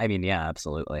 So, I mean, yeah,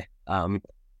 absolutely.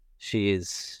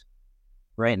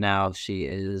 Right now, she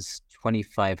is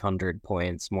 2,500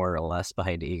 points, more or less,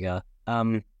 behind Iga.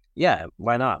 Yeah,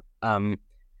 why not?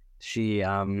 She,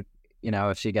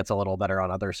 if she gets a little better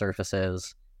on other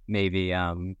surfaces, maybe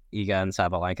Iga and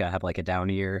Sabalenka have like a down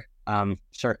year.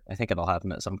 Sure, I think it'll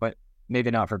happen at some point. Maybe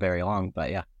not for very long,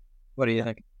 but yeah. What do you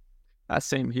think?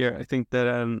 Same here. I think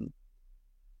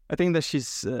that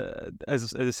she's,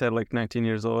 as I said, like 19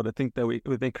 years old. I think that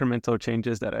with incremental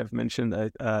changes that I've mentioned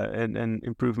and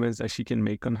improvements that she can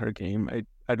make on her game,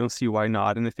 I don't see why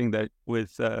not. And I think that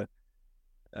with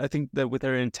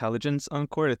her intelligence on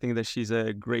court, I think that she's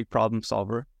a great problem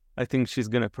solver. I think she's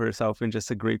going to put herself in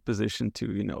just a great position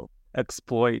to,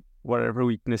 exploit whatever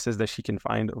weaknesses that she can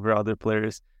find over other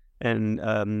players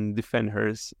and defend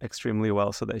hers extremely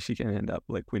well so that she can end up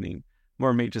like winning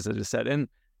more majors, as I said. And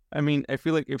I mean, I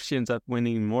feel like if she ends up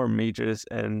winning more majors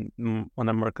and on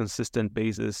a more consistent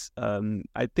basis,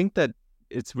 I think that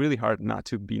it's really hard not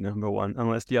to be number one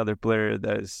unless the other player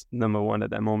that is number one at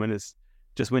that moment is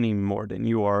just winning more than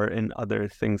you are in other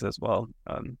things as well.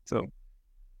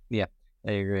 Yeah,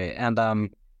 I agree. And,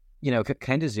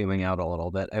 kind of zooming out a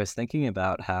little bit, I was thinking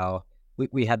about how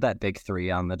we had that big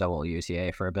 3 on the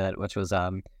WTA for a bit, which was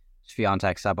Swiatek,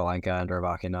 Sabalenka, and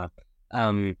Rybakina.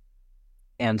 And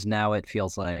now it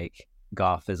feels like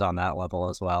Goff is on that level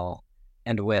as well.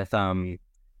 And with and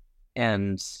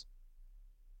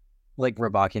like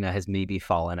Rybakina has maybe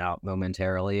fallen out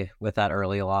momentarily with that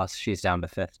early loss. She's down to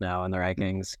 5th now in the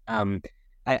rankings.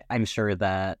 I'm sure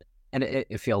that, and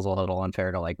it feels a little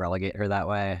unfair to like relegate her that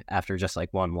way after just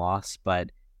like one loss, but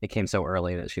it came so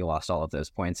early that she lost all of those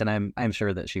points, and I'm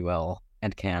sure that she will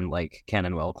and can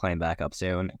and will climb back up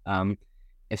soon.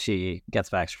 If she gets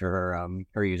back to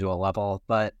her usual level.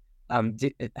 But how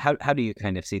do you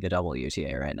kind of see the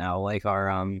WTA right now? Like,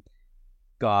 are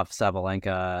Goff,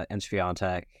 Sabalenka, and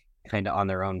Swiatek kind of on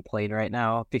their own plane right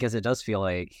now? Because it does feel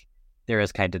like there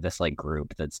is kind of this like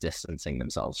group that's distancing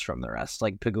themselves from the rest.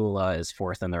 Like Pegula is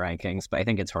 4th in the rankings, but I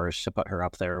think it's harsh to put her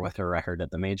up there with her record at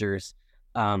the majors.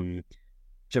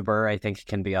 Jabeur, I think,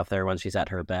 can be up there when she's at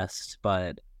her best,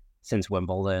 but since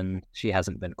Wimbledon, she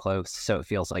hasn't been close, so it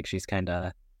feels like she's kind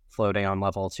of floating on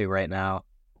level 2 right now.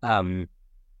 I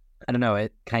don't know,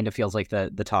 it kind of feels like the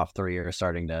top 3 are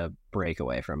starting to break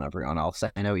away from everyone else.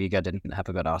 I know Iga didn't have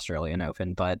a good Australian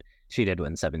Open, but she did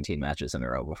win 17 matches in a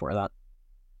row before that.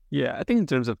 Yeah, I think in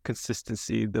terms of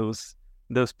consistency, those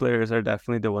players are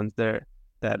definitely the ones there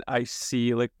that I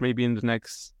see like maybe in the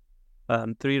next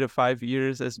 3 to 5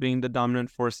 years as being the dominant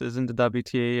forces in the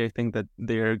WTA. I think that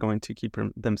they're going to keep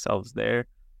themselves there.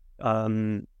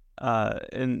 And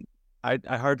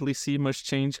I hardly see much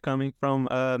change coming from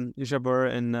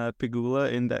Jabeur and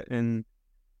Pegula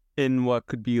in what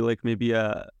could be like maybe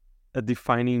a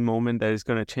defining moment that is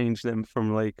going to change them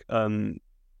from like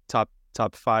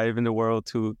top 5 in the world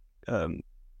to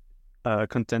a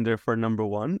contender for number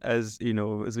 1, as you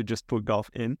know, as we just put Goff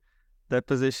in that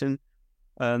position.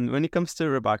 When it comes to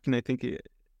Rybakina, I think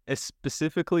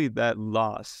specifically that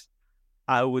loss,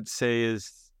 I would say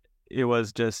it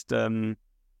was just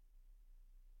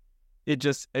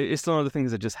it's one of the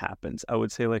things that just happens. I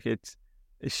would say like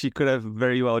she could have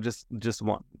very well just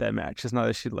won that match. It's not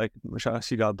that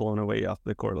she got blown away off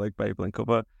the court like by Blinko,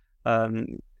 but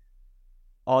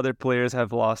other players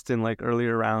have lost in like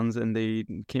earlier rounds and they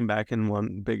came back and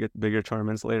won bigger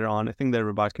tournaments later on. I think that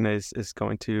Rybakina is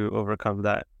going to overcome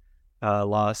that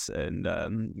loss, and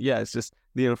it's just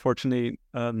the unfortunate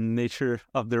nature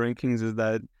of the rankings is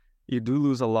that you do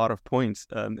lose a lot of points.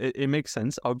 It makes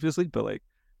sense, obviously, but like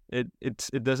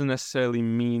it doesn't necessarily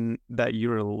mean that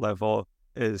your level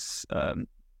has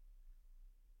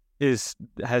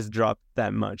dropped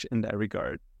that much in that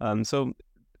regard. So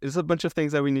it's a bunch of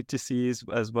things that we need to see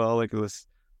as well. Like, it was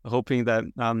hoping that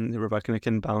Rybakina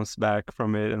can bounce back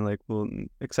from it, and like we're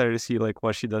excited to see like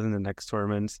what she does in the next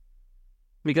tournaments,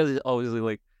 because it's obviously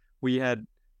like we had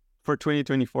for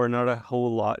 2024 not a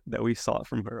whole lot that we saw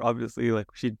from her. Obviously, like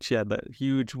she had that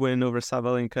huge win over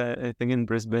Sabalenka, I think in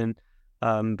Brisbane,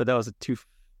 but that was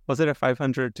was it a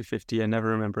 500 to 50? I never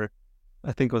remember.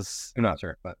 I think it was. I'm not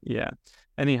sure, but yeah.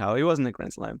 Anyhow, it wasn't a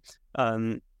Grand Slam.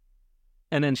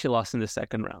 And then she lost in the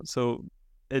second round. So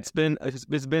it's been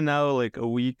now like a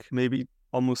week, maybe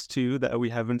almost 2, that we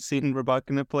haven't seen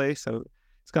Rybakina play. So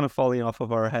it's kind of falling off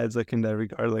of our heads, like in that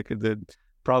regard. Like the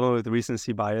problem with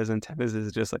recency bias in tennis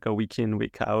is just like a week in,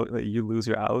 week out. Like you lose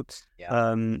your out.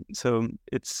 Yeah. So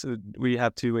it's we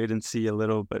have to wait and see a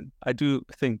little. But I do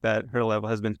think that her level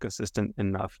has been consistent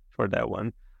enough for that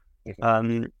one.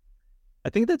 Mm-hmm. I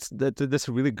think that's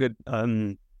a really good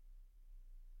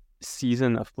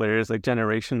season of players, like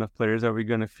generation of players. Are we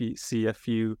going to see a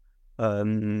few?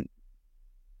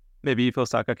 Maybe if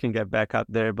Osaka can get back up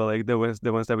there, but like the ones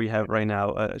that we have right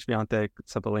now, Swiatek,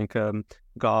 Sabalenka,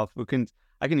 Goff,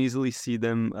 I can easily see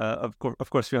them. Of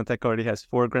course, Swiatek already has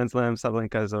 4 Grand Slams.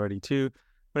 Sabalenka has already 2,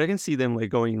 but I can see them like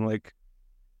going like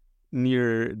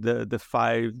near the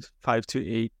 5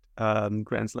 to 8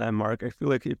 Grand Slam mark. I feel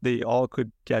like if they all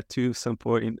could get to some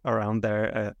point around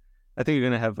there, I think we're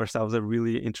going to have ourselves a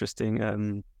really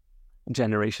interesting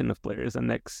generation of players. The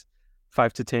next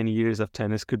 5 to 10 years of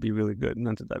tennis could be really good,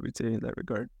 not the WTA in that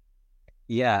regard.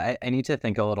 Yeah, I need to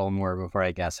think a little more before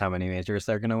I guess how many majors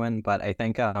they're going to win, but I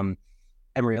think I'm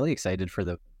really excited for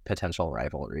the potential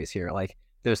rivalries here. Like,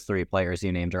 those 3 players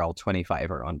you named are all 25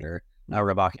 or under.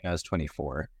 Rybakina is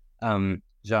 24.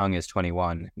 Zhang is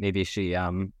 21. Maybe she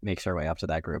makes her way up to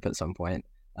that group at some point.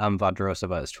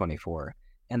 Vondrousova is 24.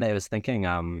 And I was thinking,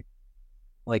 I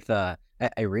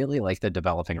really like the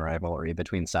developing rivalry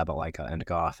between Sabalenka and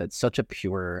Goff. It's such a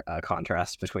pure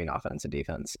contrast between offense and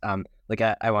defense. I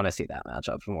want to see that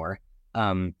matchup more.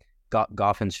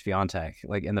 Goff and Swiatek,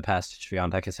 like in the past,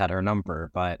 Swiatek has had her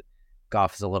number, but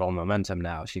Goff is a little momentum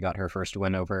now. She got her first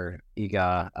win over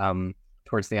Iga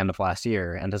towards the end of last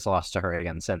year and has lost to her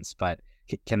again since. But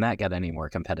can that get any more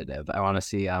competitive? I want to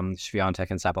see Swiatek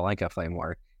and Sabalenka play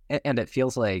more. and it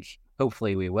feels like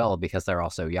hopefully we will because they're all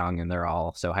so young and they're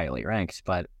all so highly ranked.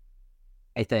 But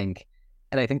I think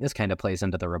this kind of plays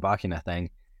into the Rybakina thing.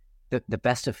 The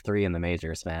best of 3 in the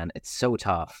majors, man, it's so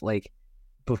tough. Like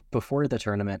before the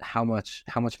tournament, how much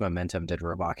momentum did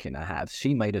Rybakina have?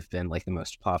 She might have been like the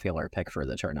most popular pick for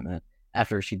the tournament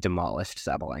after she demolished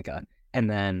Sabalenka, and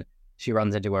then she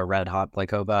runs into a red hot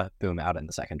Plikova, boom, out in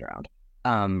the second round.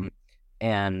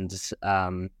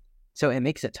 So it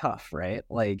makes it tough, right?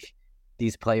 Like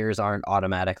these players aren't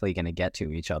automatically going to get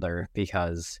to each other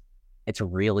because it's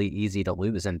really easy to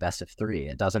lose in best of 3.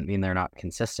 It doesn't mean they're not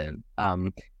consistent.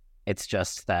 It's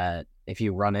just that if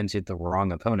you run into the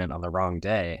wrong opponent on the wrong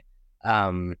day,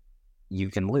 you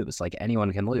can lose. Like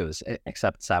anyone can lose,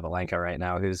 except Sabalenka right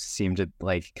now, who's seemed to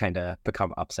like kind of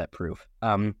become upset proof.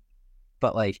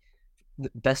 But like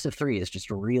best of 3 is just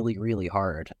really, really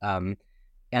hard. And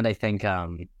I think,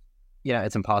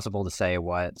 it's impossible to say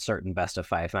what certain best of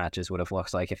 5 matches would have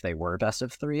looked like if they were best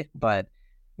of 3. But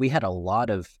we had a lot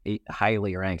of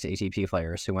highly ranked ATP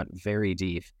players who went very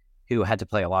deep, who had to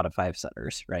play a lot of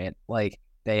 5-setters, right? Like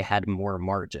they had more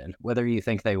margin, whether you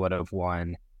think they would have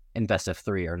won in best of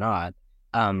 3 or not.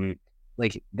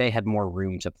 Like they had more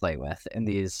room to play with, and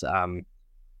these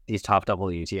top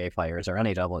WTA players or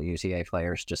any WTA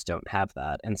players just don't have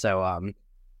that. And so,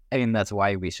 I mean, that's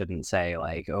why we shouldn't say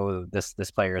like, oh, this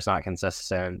player is not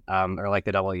consistent, or like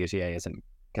the WTA isn't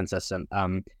consistent.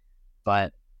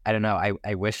 But I don't know.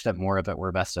 I wish that more of it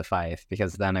were best of 5,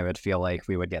 because then I would feel like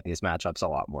we would get these matchups a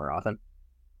lot more often.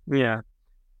 Yeah.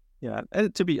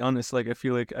 And to be honest, like I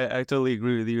feel like I totally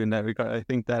agree with you in that regard. I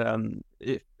think that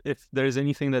if there's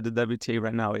anything that the WTA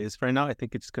right now, I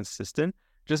think it's consistent.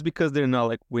 Just because they're not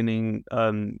like winning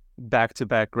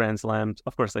back-to-back Grand Slams.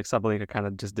 Of course, like Sabalenka kind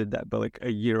of just did that, but like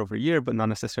a year over year, but not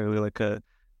necessarily like a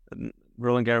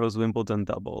Roland Garros Wimbledon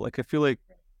double. Like I feel like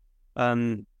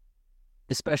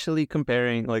especially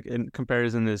comparing, like in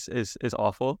comparison is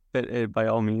awful, but by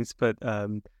all means. But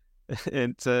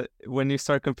it's when you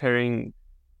start comparing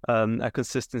a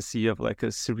consistency of like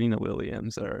a Serena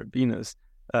Williams or Venus,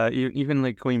 even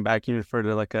like going back even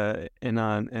further, like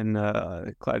Inan and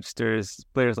Clijsters,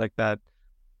 players like that.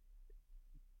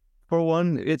 For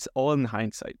one, it's all in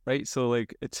hindsight, right? So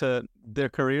like it's their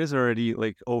careers are already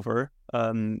like over.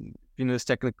 Venus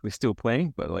technically still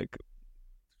playing, but like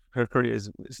her career is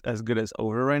as good as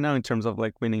over right now in terms of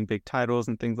like winning big titles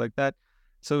and things like that.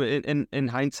 So in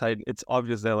hindsight, it's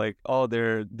obvious that like, oh,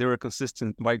 they were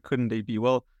consistent. Why couldn't they be?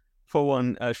 Well, for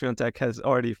one, Swiatek has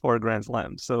already 4 Grand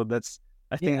Slams, so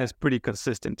I think that's pretty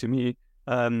consistent to me.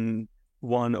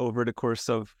 Won over the course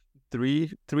of three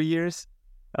years,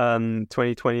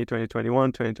 2020,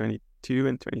 2021, 2022,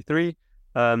 and 23.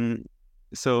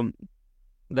 So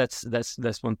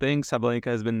that's one thing. Sabalenka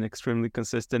has been extremely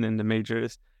consistent in the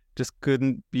majors. Just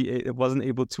wasn't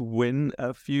able to win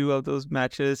a few of those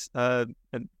matches. And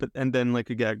then like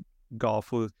you got Golf,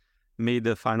 who made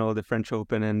the final of the French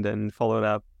Open and then followed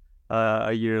up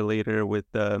a year later with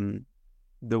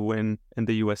the win in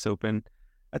the U.S. Open.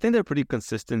 I think they're pretty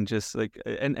consistent. Just like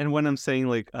and when I'm saying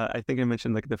like I think I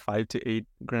mentioned like the 5 to 8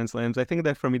 Grand Slams. I think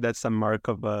that for me that's a mark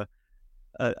of a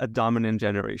dominant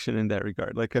generation in that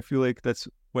regard. Like I feel like that's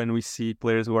when we see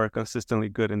players who are consistently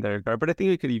good in that regard. But I think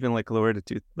we could even like lower it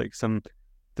to like some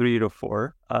 3 to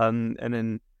 4. And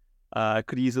then I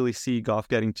could easily see Golf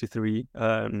getting to 3.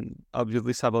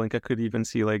 Obviously Sabalenka could even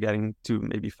see like getting to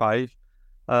maybe 5.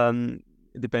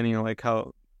 Depending on like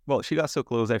how well she got so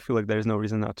close. I feel like there's no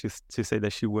reason not to say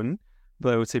that she wouldn't.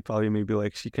 But I would say probably maybe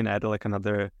like she can add like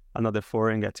another 4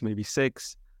 and get to maybe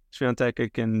 6. Swiatek I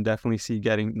can definitely see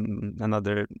getting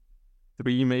another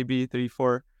 3, maybe 3,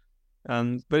 4.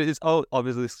 But it's all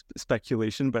obviously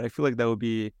speculation. But I feel like that would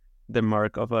be the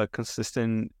mark of a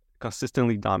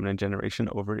consistently dominant generation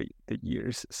over the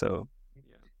years. So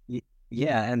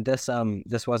yeah, and this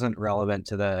wasn't relevant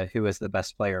to the who is the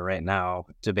best player right now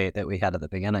debate that we had at the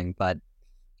beginning. But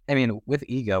I mean, with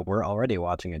Iga, we're already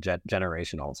watching a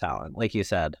generational talent, like you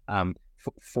said.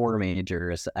 4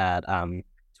 majors at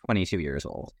 22 years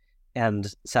old. And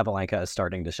Sabalenka is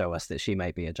starting to show us that she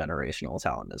might be a generational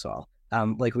talent as well.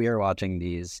 Like we are watching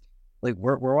these, like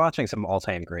we're watching some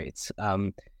all-time greats.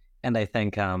 And I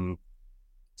think to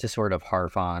sort of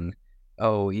harp on,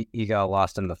 oh, Iga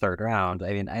lost in the 3rd round.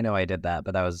 I mean, I know I did that,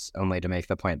 but that was only to make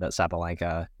the point that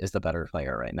Sabalenka is the better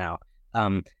player right now.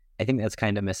 I think that's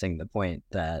kind of missing the point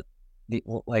that,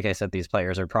 like I said, these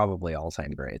players are probably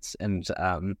all-time greats and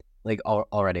like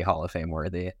already Hall of Fame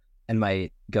worthy, and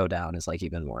might go down as like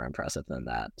even more impressive than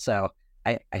that. So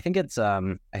I think it's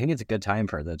a good time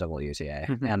for the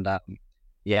WTA,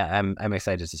 and I'm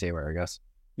excited to see where it goes.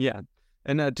 Yeah.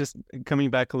 And just coming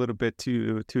back a little bit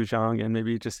to Zhang, and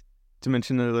maybe just to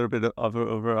mention a little bit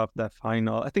of that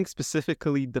final. I think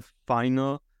specifically the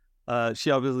final,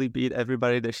 she obviously beat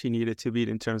everybody that she needed to beat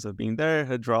in terms of being there.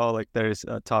 Her draw, like there's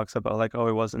talks about like, oh,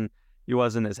 it wasn't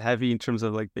as heavy in terms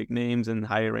of like big names and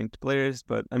higher ranked players,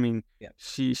 but I mean,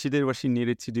 she did what she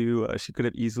needed to do. She could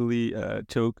have easily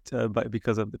choked, but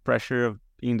because of the pressure of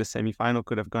being the semifinal,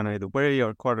 could have gone either way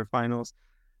or quarterfinals.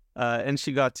 And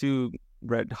she got to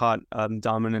red hot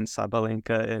dominant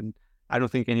Sabalenka, and I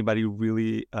don't think anybody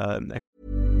really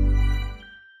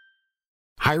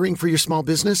Hiring for your small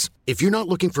business? If you're not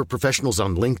looking for professionals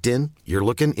on LinkedIn, you're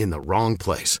looking in the wrong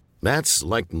place. That's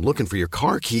like looking for your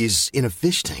car keys in a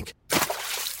fish tank.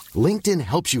 LinkedIn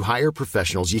helps you hire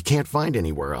professionals you can't find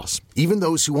anywhere else, even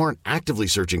those who aren't actively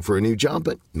searching for a new job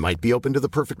but might be open to the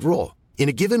perfect role. In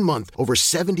a given month, over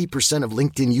 70% of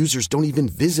LinkedIn users don't even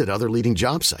visit other leading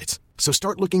job sites. So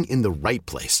start looking in the right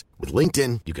place. With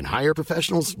LinkedIn, you can hire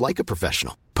professionals like a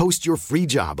professional. Post your free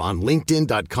job on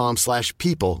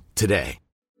linkedin.com/people today.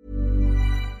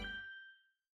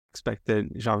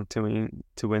 Expected Zhang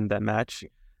to win that match.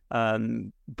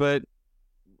 But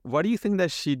what do you think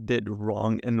that she did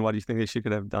wrong, and what do you think that she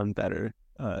could have done better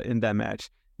in that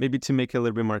match? Maybe to make it a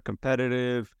little bit more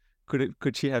competitive.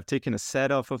 Could she have taken a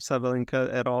set off of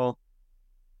Sabalenka at all?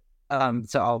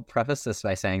 So I'll preface this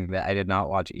by saying that I did not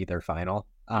watch either final.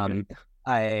 Okay.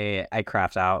 I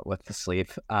crapped out with the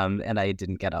sleep, and I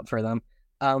didn't get up for them.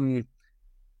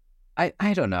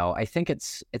 I don't know. I think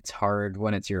it's hard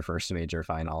when it's your first major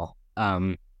final.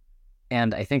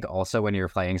 And I think also when you're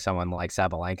playing someone like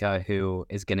Sabalenka, who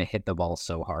is going to hit the ball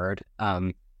so hard,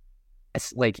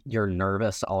 it's like you're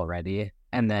nervous already,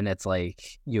 and then it's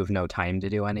like you have no time to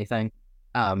do anything.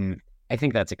 I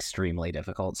think that's extremely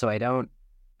difficult. So I'm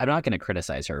not going to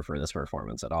criticize her for this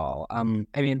performance at all. I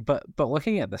mean, but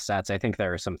looking at the stats, I think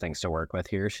there are some things to work with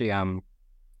here. She won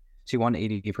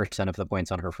 80% of the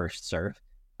points on her first serve.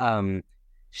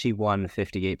 She won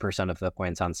 58% of the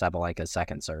points on Sabalenka's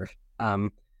second serve.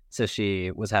 So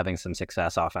she was having some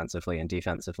success offensively and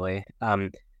defensively.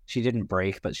 She didn't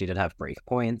break, but she did have break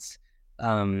points.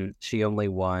 She only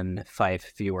won 5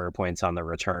 fewer points on the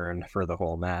return for the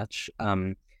whole match.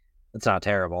 It's not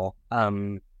terrible.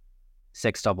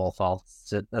 6 double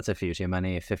faults, that's a few too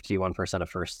many. 51% of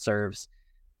first serves.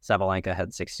 Sabalenka had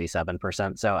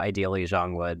 67%. So ideally,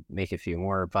 Zhang would make a few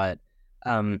more. But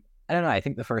I don't know. I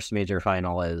think the first major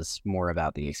final is more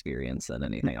about the experience than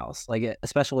anything else. Like,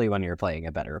 especially when you're playing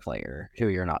a better player who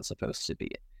you're not supposed to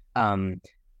beat.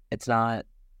 It's not.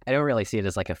 I don't really see it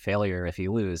as like a failure if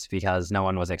you lose, because no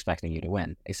one was expecting you to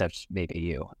win except maybe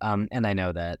you. And I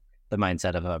know that the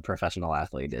mindset of a professional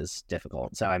athlete is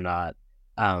difficult. So I'm not.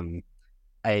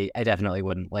 I definitely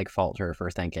wouldn't like fault her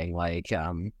for thinking like,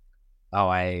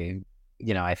 I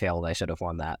failed. I should have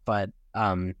won that. But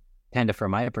kind of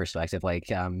from my perspective, like,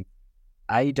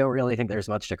 I don't really think there's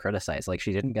much to criticize. Like,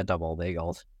 she didn't get double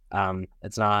bageled.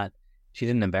 It's not. She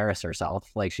didn't embarrass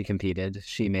herself. Like, she competed.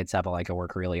 She made Sabalenka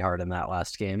work really hard in that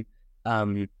last game.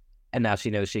 And now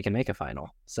she knows she can make a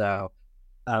final. So,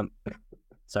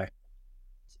 sorry.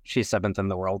 She's 7th in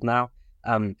the world now.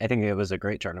 I think it was a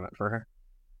great tournament for her.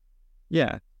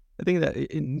 Yeah. I think that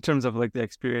in terms of like the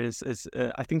experience,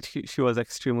 I think she was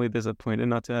extremely disappointed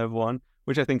not to have won,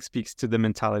 which I think speaks to the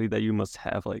mentality that you must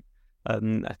have. Like, I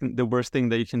think the worst thing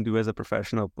that you can do as a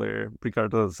professional player,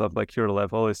 regardless of like your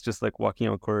level, is just like walking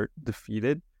on court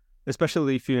defeated,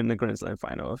 especially if you're in the Grand Slam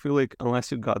final. I feel like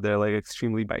unless you got there like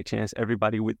extremely by chance,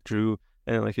 everybody withdrew,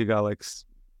 and like you got like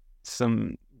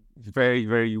some very,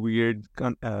 very weird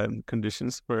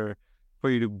conditions for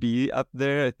you to be up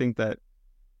there. I think that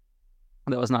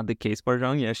was not the case for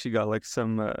Zhang. Yeah, she got like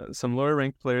some lower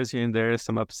ranked players here and there,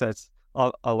 some upsets.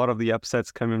 A lot of the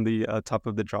upsets come in the top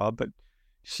of the draw, but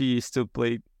she still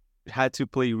had to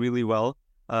play really well.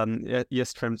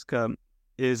 Yastremska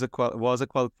was a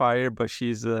qualifier, but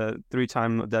she's a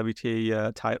 3-time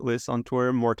WTA titleist on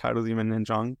tour, more titles even than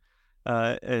Zhang,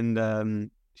 and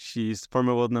she's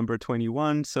former world number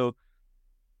 21. So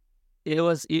it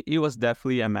was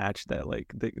definitely a match that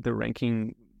like the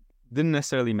ranking didn't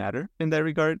necessarily matter in that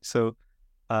regard. So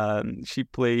she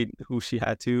played who she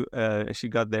had to. She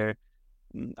got there.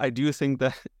 I do think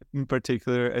that in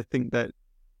particular, I think that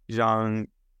Zhang,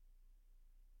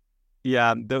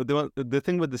 yeah, the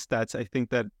thing with the stats, I think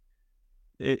that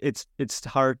it's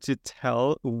hard to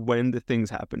tell when the things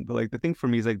happen. But like the thing for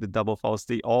me is like the double faults,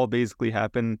 they all basically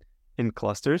happen in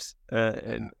clusters.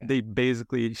 And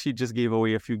she just gave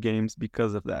away a few games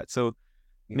because of that. So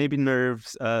maybe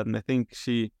nerves. I think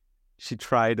she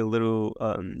tried a little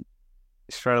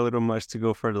much to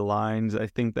go for the lines. I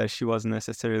think that she wasn't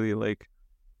necessarily like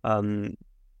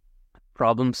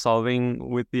problem solving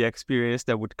with the experience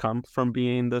that would come from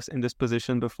being in this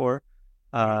position before.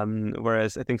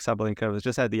 Whereas I think Sabalenka was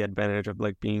just had the advantage of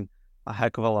like being a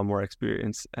heck of a lot more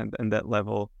experience and that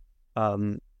level.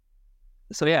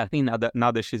 So yeah, I think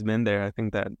now that she's been there, I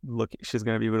think that she's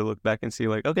gonna be able to look back and see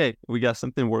like, okay, we got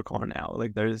something to work on now.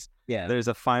 Like there's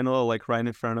a final like right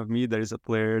in front of me. There's a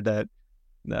player that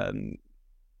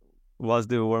was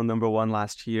the world number 1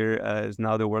 last year, is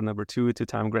now the world number 2,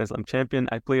 2-time Grand Slam champion.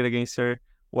 I played against her.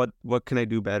 What can I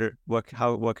do better? What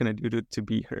can I do to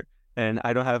beat her? And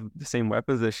I don't have the same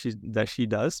weapons that she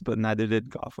does, but neither did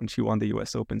Goff when she won the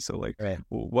U.S. Open. So like,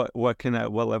 what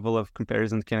level of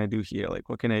comparison can I do here? Like,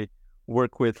 what can I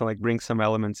work with and like bring some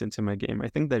elements into my game? I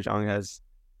think that Zhang has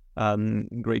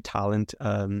great talent,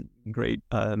 great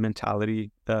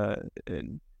mentality,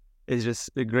 and it's just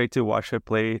great to watch her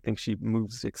play. I think she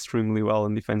moves extremely well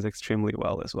and defends extremely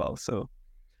well as well. So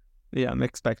yeah, I'm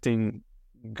expecting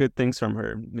good things from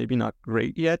her. Maybe not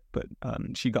great yet, but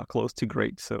she got close to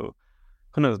great. So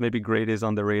who knows? Maybe great is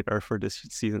on the radar for this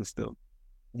season still.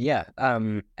 Yeah. I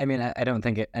mean, I don't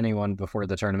think anyone before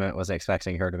the tournament was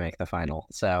expecting her to make the final.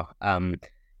 So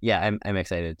yeah, I'm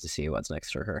excited to see what's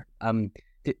next for her.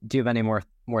 Do you have any more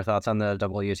thoughts on the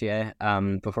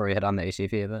WTA before we hit on the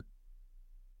ATP event?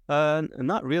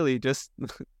 Not really. Just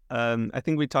I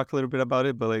think we talked a little bit about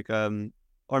it, but like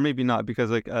or maybe not,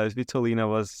 because like Svitolina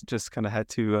was just kind of had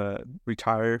to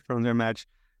retire from their match,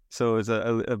 so it's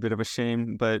a bit of a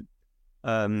shame. But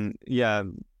yeah,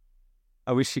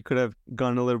 I wish she could have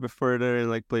gone a little bit further and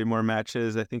like played more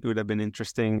matches. I think it would have been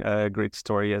interesting. Great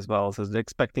story as well. So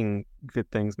expecting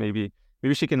good things. Maybe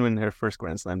she can win her first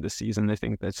Grand Slam this season. I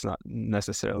think that's not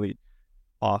necessarily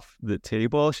off the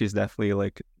table. She's definitely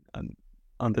like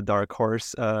on the dark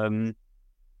horse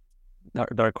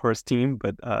team.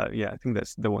 But yeah, I think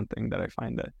that's the one thing that I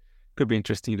find that could be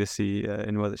interesting to see,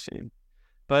 and was a shame.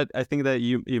 But I think that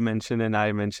you mentioned and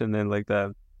I mentioned, and like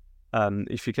the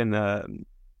if you can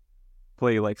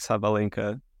play like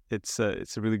Sabalenka,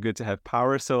 it's really good to have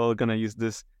power. So I'm gonna use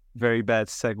this very bad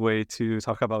segue to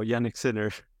talk about Jannik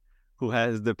Sinner, who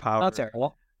has the power. Not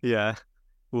terrible. Yeah,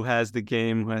 who has the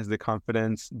game, who has the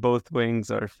confidence. Both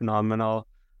wings are phenomenal.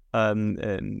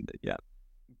 And yeah,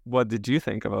 what did you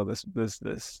think about this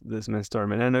men's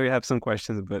tournament? I know you have some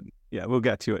questions, but yeah, we'll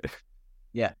get to it.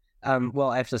 Yeah.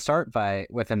 Well, I have to start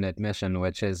with an admission,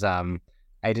 which is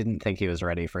I didn't think he was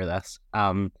ready for this.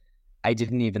 I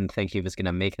didn't even think he was going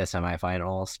to make the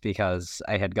semifinals, because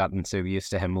I had gotten so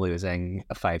used to him losing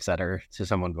a 5-setter to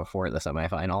someone before the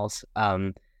semifinals.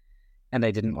 And I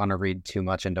didn't want to read too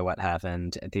much into what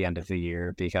happened at the end of the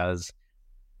year, because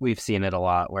we've seen it a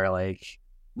lot where like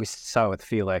we saw with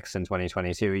Felix in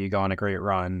 2022, you go on a great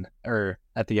run or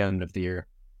at the end of the year,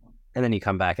 and then you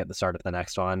come back at the start of the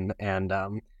next one, and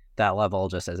that level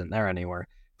just isn't there anymore.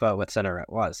 But with Sinner, it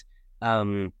was.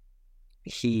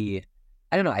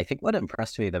 I don't know, I think what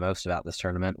impressed me the most about this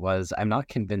tournament was I'm not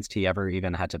convinced he ever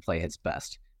even had to play his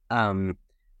best. I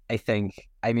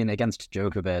mean, against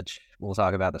Djokovic, we'll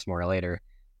talk about this more later,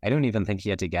 I don't even think he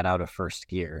had to get out of first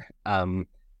gear. A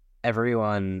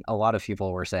lot of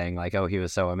people were saying like, oh, he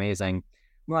was so amazing.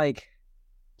 Like,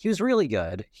 he was really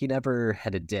good. He never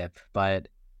had a dip, but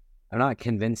I'm not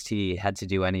convinced he had to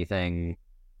do anything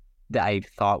that I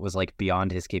thought was like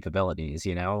beyond his capabilities,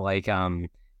 you know? Like,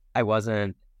 it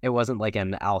wasn't like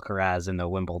an Alcaraz in the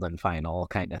Wimbledon final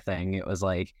kind of thing. It was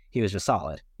like, he was just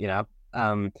solid, you know?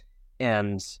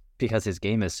 And because his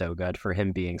game is so good, for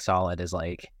him being solid is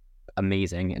like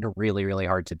amazing and really, really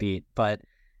hard to beat. But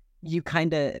you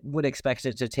kind of would expect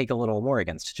it to take a little more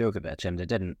against Djokovic, and it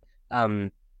didn't.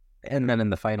 And then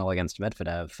in the final against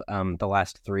Medvedev, the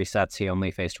last 3 sets, he only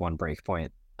faced 1 break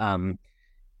point,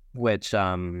 which,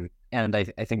 and I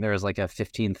think there was like a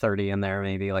 15-30 in there,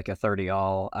 maybe like a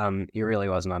 30-all. He really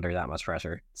wasn't under that much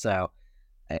pressure. So,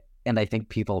 and I think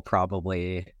people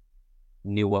probably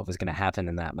knew what was going to happen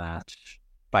in that match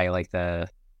by like the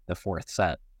 4th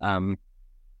set.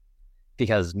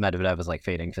 Because Medvedev was like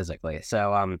fading physically.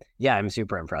 So yeah, I'm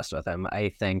super impressed with him. I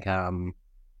think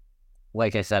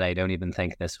like I said, I don't even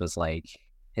think this was like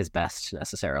his best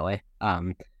necessarily.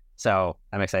 So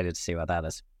I'm excited to see what that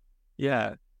is.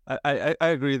 Yeah, I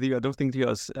agree with you. I don't think he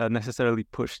was necessarily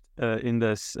pushed in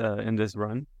this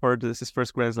run for his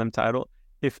first Grand Slam title.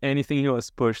 If anything, he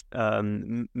was pushed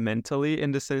mentally,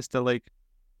 in the sense that like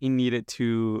he needed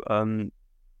to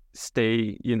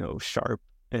stay, sharp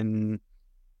and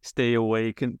stay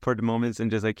awake for the moments and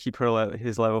just like keep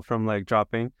his level from like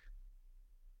dropping.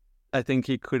 I think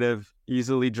he could have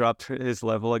easily dropped his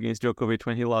level against Djokovic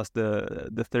when he lost the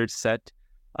 3rd set,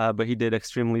 but he did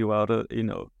extremely well to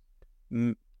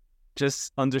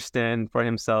just understand for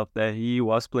himself that he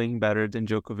was playing better than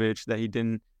Djokovic, that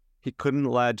he couldn't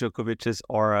let Djokovic's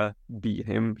aura beat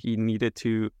him. He needed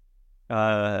to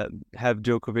have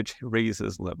Djokovic raise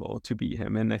his level to beat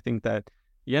him. And I think that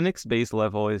Yannick's base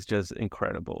level is just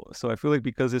incredible. So I feel like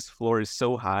because his floor is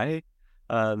so high,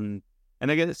 and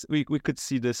I guess we could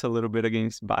see this a little bit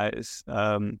against Baez,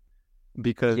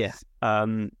 because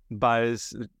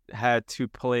Baez had to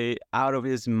play out of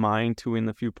his mind to win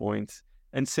a few points.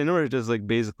 And Sinner is just like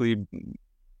basically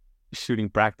shooting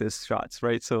practice shots,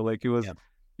 right? So like it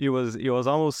was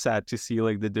almost sad to see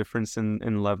like the difference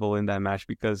in level in that match,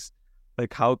 because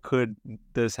like how could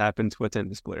this happen to a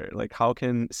tennis player? Like how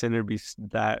can Sinner be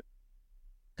that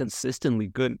consistently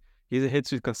good? He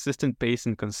hits with consistent pace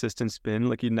and consistent spin.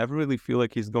 Like you never really feel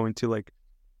like he's going to like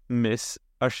miss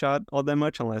a shot all that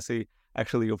much unless he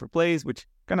actually overplays, which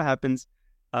kind of happens.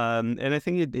 And I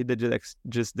think he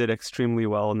just did extremely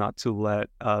well not to let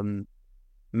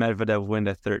Medvedev win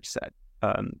the third set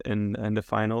in the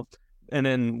final. And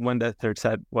then when that third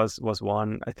set was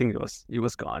won, I think it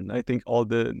was gone. I think all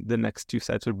the next two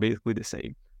sets were basically the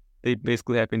same. They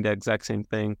basically happened the exact same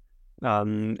thing.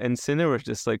 And Sinner was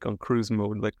just like on cruise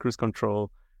mode, like cruise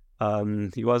control.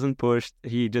 He wasn't pushed.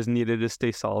 He just needed to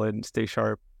stay solid and stay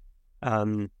sharp.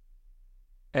 And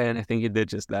I think he did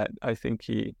just that. I think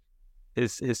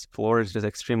his floor is just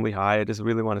extremely high. I just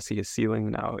really want to see his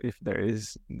ceiling now, if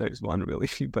there's one really.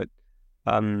 But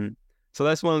so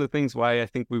that's one of the things why I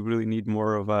think we really need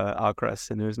more of a Alcaraz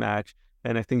Sinner's match.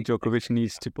 And I think Djokovic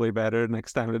needs to play better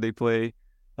next time that they play,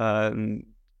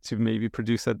 to maybe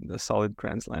produce a solid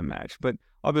Grand Slam match. But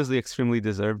obviously extremely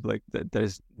deserved. Like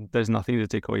there's nothing to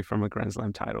take away from a Grand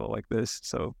Slam title like this.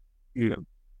 So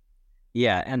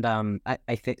Yeah, and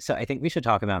I think we should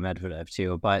talk about Medvedev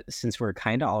too. But since we're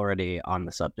kind of already on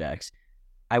the subject,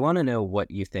 I want to know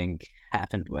what you think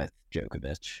happened with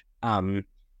Djokovic.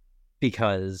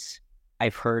 Because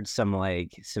I've heard some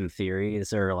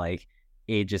theories, or like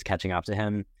age is catching up to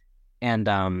him, and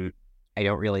I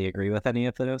don't really agree with any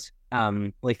of those.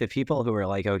 Like the people who are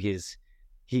like, oh,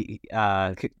 he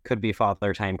could be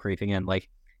father time creeping in. Like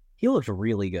he looked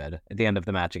really good at the end of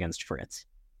the match against Fritz.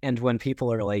 And when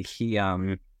people are like, he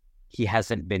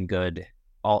hasn't been good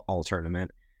all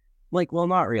tournament, like, well,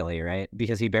 not really, right?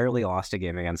 Because he barely lost a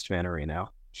game against Aryna.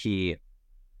 He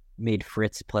made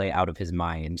Fritz play out of his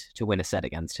mind to win a set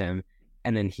against him,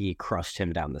 and then he crushed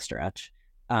him down the stretch.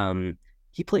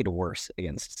 He played worse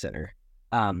against Sinner.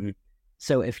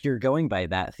 So if you're going by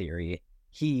that theory,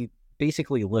 he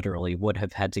basically literally would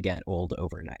have had to get old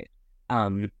overnight.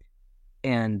 And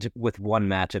with one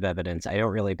match of evidence, I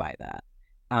don't really buy that.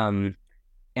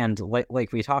 And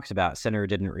like we talked about, Sinner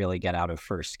didn't really get out of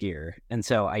first gear. And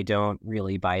so I don't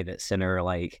really buy that Sinner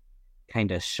like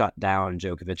kind of shut down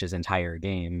Djokovic's entire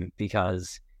game,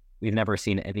 because we've never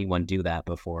seen anyone do that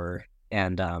before.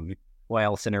 And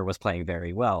while Sinner was playing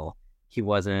very well, it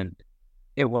wasn't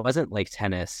like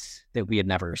tennis that we had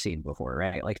never seen before,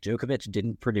 right? Like Djokovic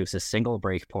didn't produce a single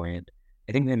break point.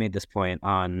 I think they made this point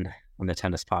on the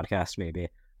tennis podcast maybe.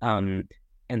 And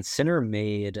Sinner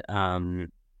made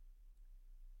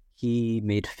he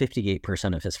made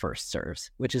 58% of his first serves,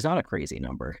 which is not a crazy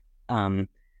number.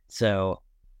 So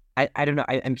I don't know.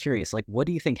 I'm curious, like, what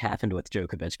do you think happened with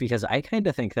Djokovic? Because I kind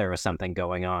of think there was something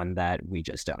going on that we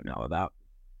just don't know about.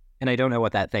 And I don't know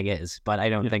what that thing is, but I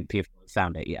don't think people have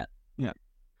found it yet. Yeah.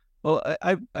 Well,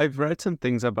 I've read some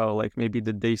things about like maybe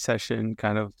the day session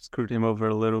kind of screwed him over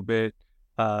a little bit.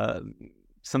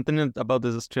 Something about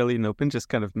this Australian Open just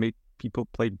kind of made people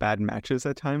play bad matches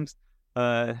at times.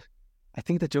 I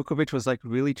think that Djokovic was like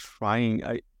really trying.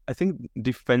 I think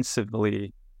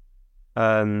defensively,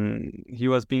 he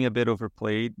was being a bit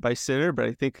overplayed by Sinner, but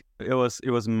I think it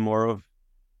was more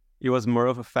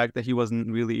of a fact that he wasn't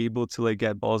really able to like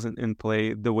get balls in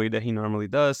play the way that he normally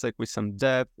does, like with some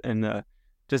depth and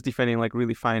just defending, like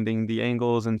really finding the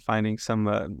angles and finding some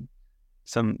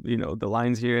the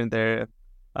lines here and there.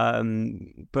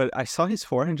 But I saw his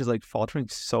forehand just like faltering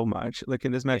so much, like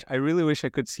in this match. I really wish I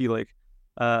could see like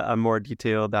a more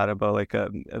detailed data about like a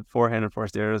forehand and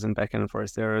forced errors and backhand and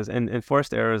forced errors and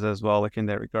forced errors as well, like in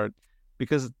that regard,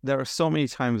 because there are so many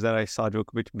times that I saw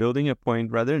Djokovic building a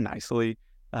point rather nicely,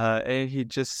 and he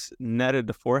just netted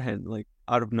the forehand like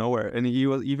out of nowhere, and he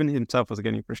was even himself was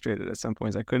getting frustrated at some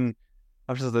points. I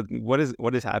was just like, what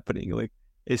is happening? Like,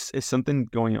 is something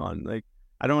going on? Like,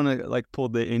 I don't want to like pull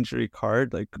the injury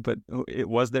card, like, but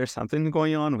was there something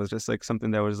going on? Was just like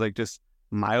something that was like just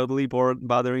mildly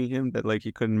bothering him that like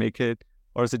he couldn't make it,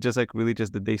 or is it just like really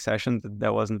just the day session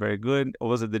that wasn't very good, or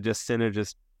was it that just Sinner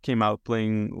just came out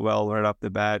playing well right off the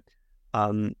bat,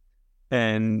 and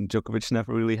Djokovic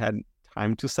never really had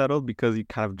time to settle because he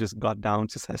kind of just got down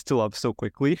to set still up so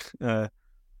quickly. But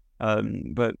I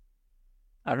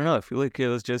don't know. I feel like it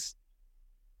was just,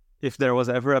 if there was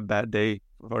ever a bad day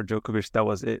for Djokovic, that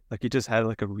was it. Like, he just had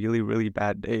like a really, really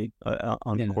bad day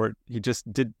on court. He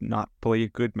just did not play a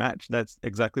good match. That's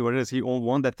exactly what it is. He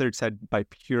won that third set by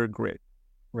pure grit.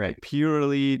 Right.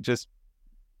 Purely just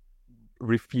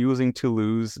refusing to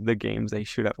lose the games they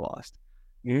should have lost.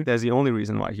 Mm-hmm. That's the only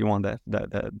reason why he won the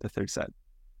third set.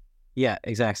 Yeah,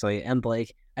 exactly. And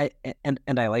like, I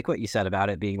like what you said about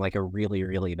it being like a really,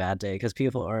 really bad day, because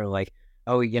people are like,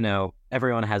 oh, you know,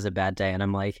 everyone has a bad day. And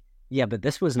I'm like, yeah, but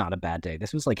this was not a bad day.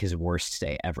 This was like his worst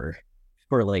day ever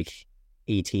for like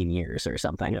 18 years or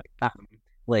something. Yeah.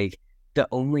 Like, the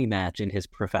only match in his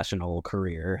professional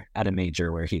career at a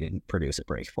major where he didn't produce a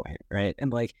break point, right?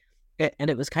 And like, and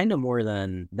it was kind of more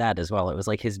than that as well. It was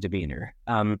like his demeanor.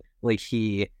 Like,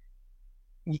 he,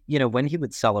 you know, when he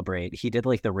would celebrate, he did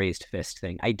like the raised fist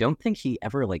thing. I don't think he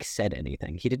ever like said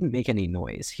anything. He didn't make any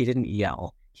noise. He didn't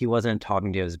yell. He wasn't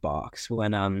talking to his box.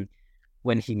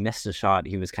 When he missed a shot,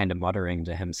 he was kind of muttering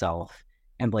to himself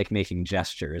and like making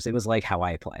gestures. It was like how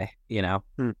I play, you know?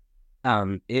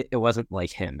 It wasn't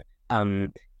like him.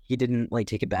 He didn't like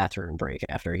take a bathroom break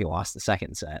after he lost the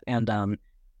second set. And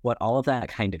what all of that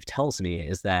kind of tells me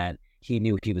is that he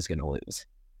knew he was going to lose,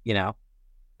 you know?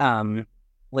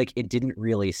 Like, it didn't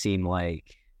really seem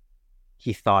like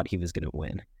he thought he was going to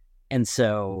win. And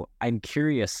so I'm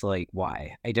curious, like,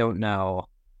 why? I don't know.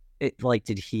 It, like,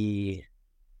 did he...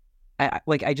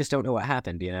 I just don't know what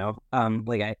happened, you know?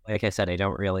 Like I said, I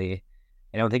don't think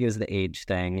it was the age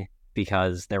thing,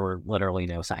 because there were literally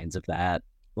no signs of that,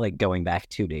 like, going back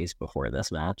 2 days before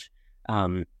this match.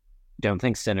 Don't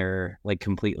think Sinner, like,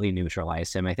 completely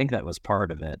neutralized him. I think that was part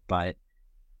of it, but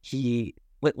he...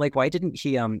 Like, why didn't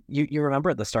he, you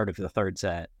remember at the start of the third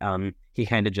set, he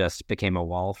kind of just became a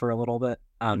wall for a little bit,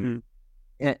 and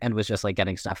was just, like,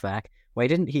 getting stuff back. Why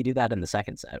didn't he do that in the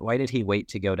second set? Why did he wait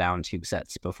to go down 2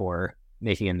 sets before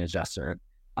making an adjustment?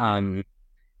 I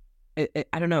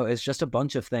don't know. It's just a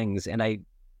bunch of things, and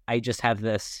I just have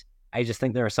this, I just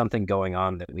think there is something going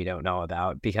on that we don't know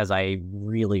about, because I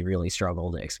really, really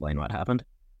struggle to explain what happened.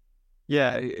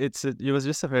 Yeah, it was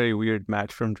just a very weird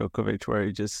match from Djokovic, where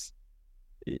he just...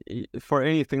 for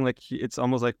anything, like, it's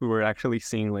almost like we were actually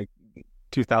seeing like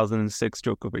 2006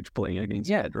 Djokovic playing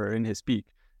against Federer in his peak,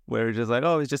 where it's just like,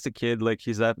 oh, he's just a kid, like,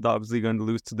 he's obviously going to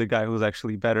lose to the guy who's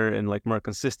actually better and like more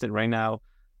consistent right now.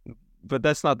 But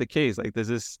that's not the case. Like, this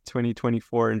is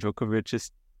 2024 and Djokovic is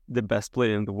the best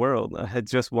player in the world. Had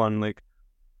just won, like,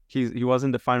 he was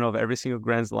in the final of every single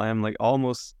Grand Slam, like,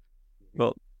 almost,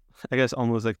 well, I guess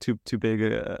almost like too big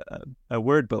a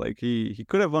word, but like he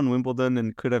could have won Wimbledon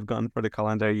and could have gone for the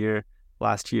calendar year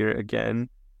last year again,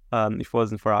 if it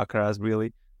wasn't for Alcaraz,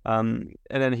 really. And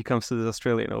then he comes to the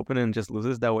Australian Open and just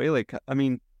loses that way. Like, I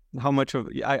mean, how much of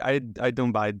I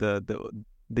don't buy the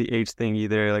age thing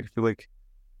either. Like, I feel like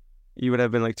it would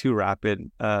have been like too rapid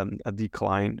a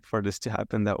decline for this to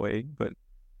happen that way. But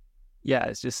yeah,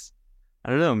 it's just, I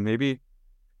don't know, maybe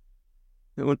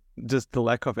just the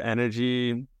lack of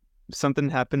energy. Something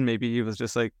happened. Maybe he was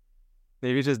just like,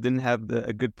 maybe he just didn't have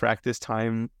a good practice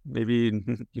time. Maybe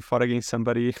he fought against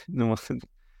somebody.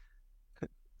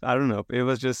 I don't know. It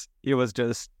was just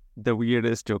the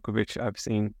weirdest Djokovic I've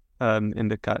seen in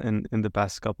the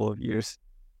past couple of years.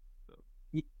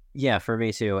 Yeah, for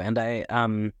me too.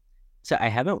 And so I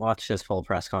haven't watched his full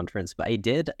press conference, but I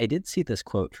did see this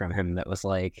quote from him that was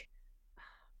like,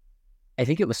 I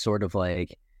think it was sort of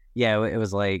like, yeah, it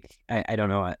was like, I don't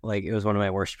know, like, it was one of my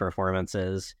worst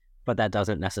performances, but that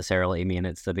doesn't necessarily mean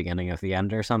it's the beginning of the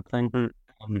end or something.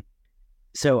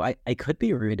 So I could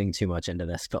be reading too much into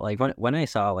this, but like when I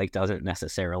saw like doesn't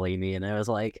necessarily mean, I was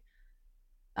like,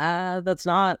 that's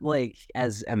not like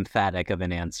as emphatic of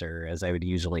an answer as I would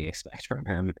usually expect from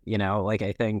him. You know, like,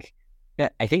 I think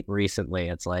recently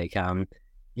it's like,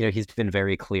 you know, he's been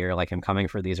very clear, like, I'm coming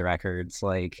for these records.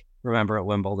 Like, remember at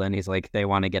Wimbledon, he's like, they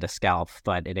want to get a scalp,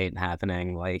 but it ain't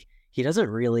happening. Like, he doesn't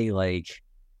really like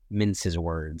mince his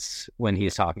words when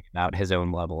he's talking about his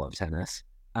own level of tennis.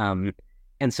 And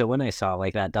so when I saw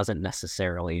like that doesn't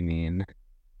necessarily mean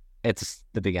it's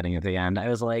the beginning of the end, I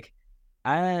was like,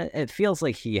 it feels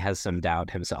like he has some doubt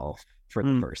himself for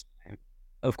the first time.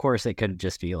 Of course, it could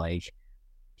just be like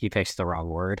he picks the wrong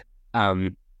word,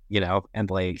 you know, and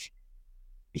like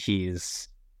he's,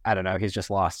 I don't know, he's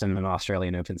just lost in an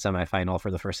Australian Open semifinal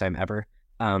for the first time ever.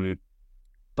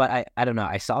 But I don't know,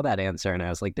 I saw that answer and I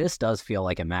was like, this does feel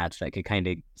like a match that could kind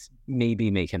of maybe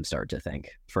make him start to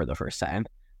think for the first time.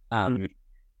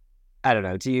 I don't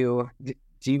know, do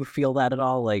you feel that at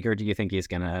all? Like, or do you think he's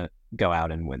gonna go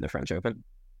out and win the French Open?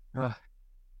 Uh,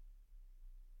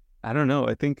 I don't know.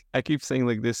 I think I keep saying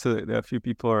like this to a few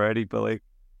people already, but like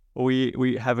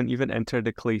we haven't even entered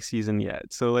the clay season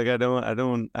yet. So like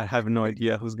I have no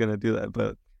idea who's gonna do that.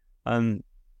 But um,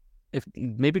 if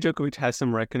maybe Djokovic has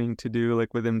some reckoning to do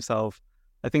like with himself,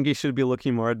 I think he should be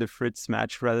looking more at the Fritz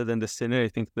match rather than the Sinner. I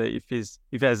think that if he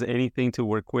has anything to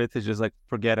work with, is just like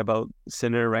forget about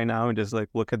Sinner right now and just like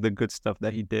look at the good stuff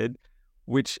that he did,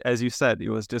 which, as you said, it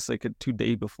was just like a 2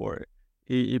 day before.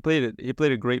 He played it. He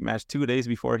played a great match 2 days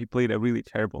before. He played a really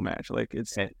terrible match. Like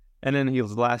it's, and then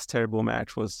his last terrible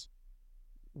match was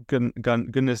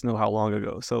goodness know how long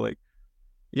ago. So like,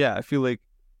 yeah, I feel like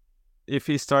if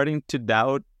he's starting to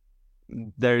doubt,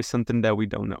 there is something that we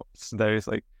don't know. So there is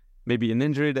like maybe an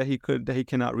injury that he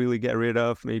cannot really get rid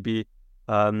of. Maybe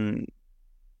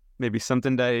maybe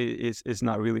something that is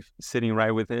not really sitting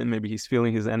right with him. Maybe he's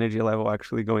feeling his energy level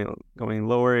actually going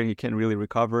lower, and he can't really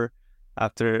recover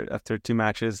after 2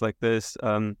 matches like this.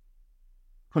 Who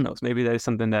knows? Maybe that is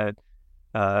something that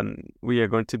we are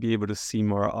going to be able to see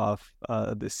more of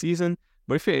this season.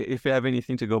 But if you have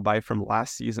anything to go by from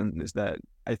last season, is that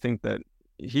I think that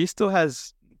he still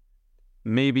has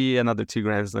maybe another 2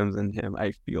 Grand Slams in him.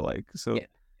 I feel like so. Yeah.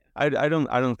 I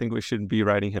don't think we should be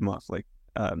writing him off like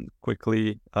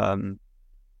quickly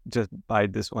just by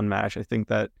this one match. I think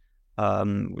that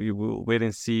we will wait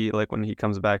and see like when he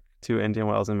comes back to Indian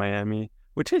Wells in Miami,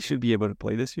 which he should be able to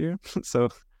play this year. So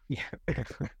yeah,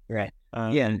 right.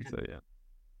 And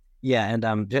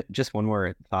just one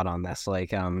more thought on this,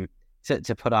 like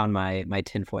to put on my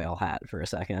tinfoil hat for a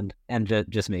second and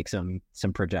just make some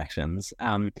projections.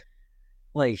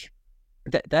 Like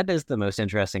that is the most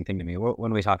interesting thing to me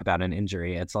when we talk about an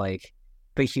injury. It's like,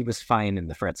 but he was fine in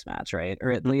the Fritz match, right?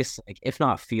 Or at least, like, if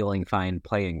not feeling fine,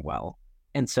 playing well.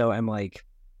 And so I'm like,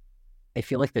 I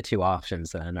feel like the 2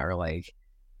 options then are like,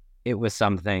 it was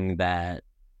something that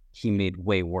he made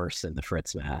way worse in the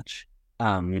Fritz match,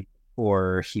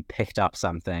 or he picked up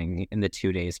something in the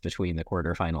 2 days between the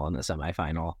quarterfinal and the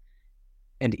semifinal.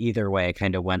 And either way, I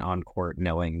kind of went on court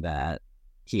knowing that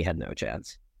he had no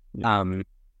chance. Yeah.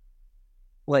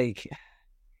 Like,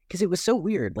 because it was so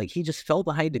weird. Like, he just fell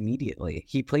behind immediately.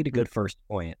 He played a good first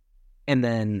point, and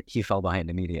then he fell behind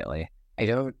immediately.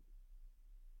 And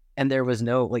there was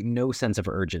no sense of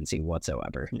urgency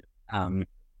whatsoever. Yeah.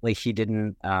 Like, he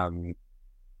didn't, I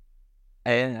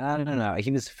don't know.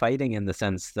 He was fighting in the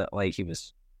sense that, like, he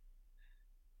was,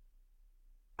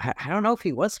 I don't know if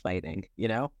he was fighting, you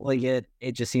know? Like, it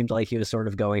just seemed like he was sort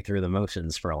of going through the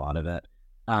motions for a lot of it.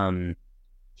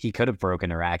 He could have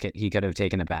broken a racket. He could have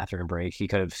taken a bathroom break. He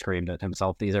could have screamed at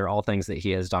himself. These are all things that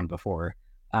he has done before.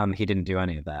 He didn't do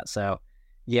any of that. So,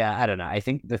 yeah, I don't know. I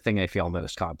think the thing I feel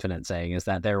most confident saying is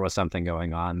that there was something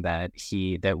going on that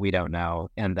we don't know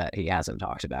and that he hasn't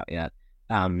talked about yet.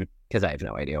 Because I have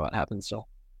no idea what happened still.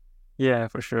 Yeah,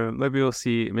 for sure. Maybe we'll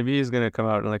see. Maybe he's gonna come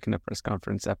out like in a press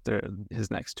conference after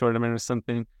his next tournament or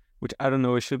something, which I don't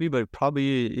know it should be, but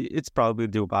it's probably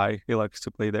Dubai. He likes to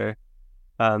play there.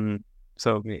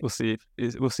 So we'll see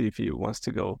if he wants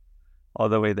to go all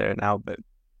the way there now. But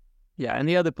yeah, and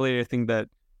the other player I think that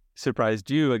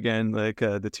surprised you again, like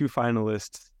the 2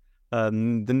 finalists,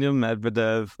 Daniil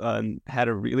Medvedev had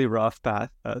a really rough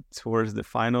path towards the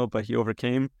final, but he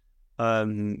overcame.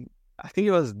 I think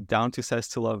he was down to sets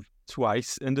to love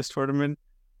twice in this tournament.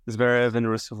 Zverev and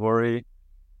Ruusuvuori.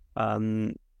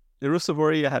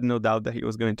 Ruusuvuori, I had no doubt that he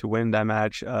was going to win that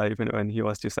match, even when he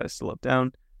was 2 sets to love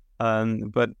down.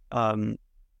 But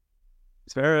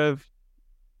Zverev,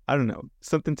 I don't know.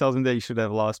 Something tells me that he should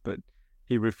have lost, but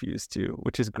he refused to,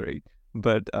 which is great.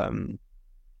 But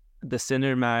the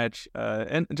Sinner match,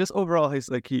 and just overall,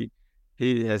 he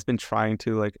has been trying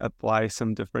to like apply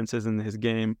some differences in his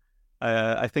game.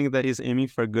 I think that he's aiming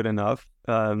for good enough.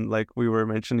 Like we were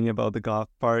mentioning about the golf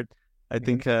part, I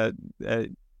think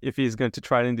if he's going to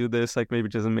try and do this, like maybe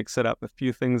just mix it up a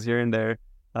few things here and there.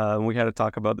 We had to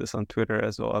talk about this on Twitter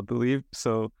as well, I believe.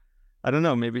 So I don't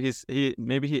know. Maybe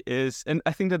he is, and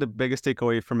I think that the biggest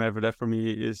takeaway from Medvedev for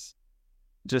me is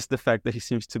just the fact that he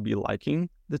seems to be liking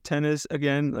the tennis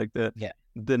again. Like the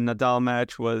Nadal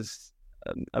match was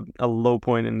a low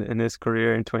point in his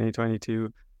career in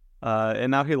 2022,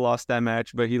 and now he lost that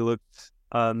match, but he looked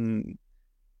in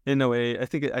a way. I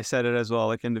think I said it as well,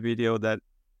 like in the video, that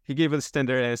he gave a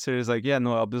standard answer. Is like, yeah,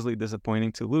 no, obviously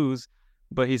disappointing to lose,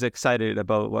 but he's excited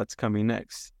about what's coming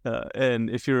next. And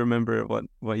if you remember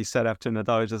what he said after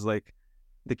Nadal, it's just like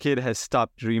the kid has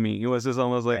stopped dreaming. It was just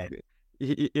almost like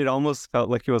it almost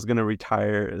felt like he was going to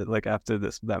retire like after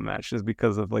that match, just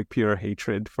because of like pure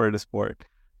hatred for the sport.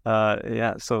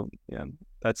 So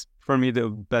that's for me the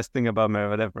best thing about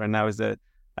Medvedev right now, is that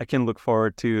I can look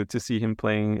forward to see him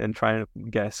playing and try to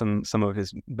get some of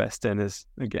his best tennis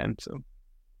again. So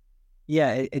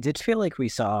yeah, it did feel like we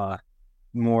saw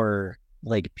more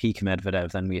like peak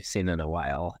Medvedev than we've seen in a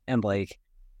while, and like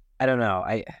I don't know,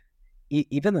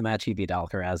 even the match he beat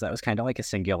Alcaraz, that was kind of like a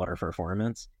singular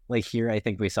performance. Like here, I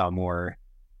think we saw more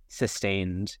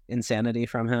sustained insanity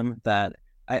from him. That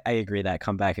I agree that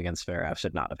comeback against Zverev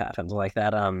should not have happened like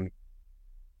that.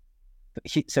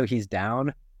 So he's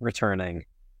down, returning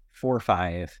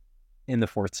 4-5 in the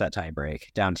fourth set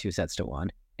tiebreak, down 2-1,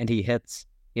 and he hits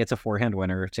a forehand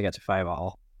winner to get to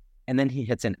 5-all, and then he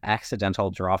hits an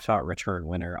accidental drop shot return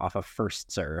winner off of first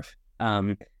serve,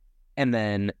 and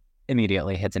then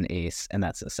immediately hits an ace, and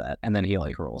that's the set, and then he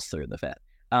like rolls through the fifth.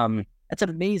 That's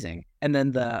amazing. And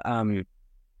then the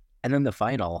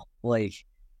final, like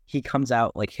he comes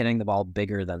out like hitting the ball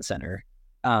bigger than center,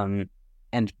 and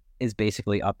is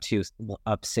basically up 6-3,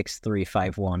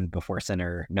 5-1 before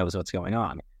center knows what's going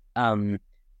on.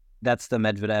 That's the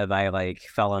Medvedev I like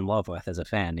fell in love with as a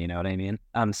fan, you know what I mean?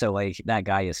 So like that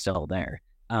guy is still there.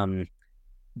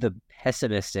 The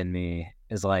pessimist in me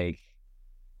is like,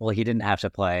 well, he didn't have to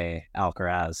play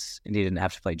Alcaraz and he didn't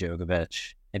have to play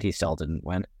Djokovic and he still didn't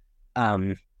win.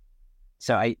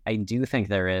 So I do think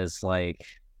there is like,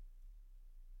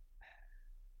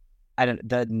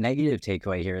 the negative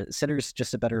takeaway here, Sinner's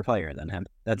just a better player than him.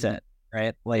 That's it,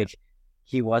 right? Like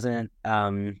he wasn't,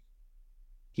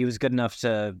 he was good enough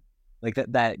to, like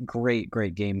that great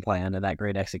game plan and that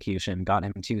great execution got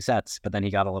him 2 sets, but then he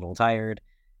got a little tired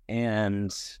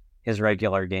and his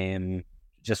regular game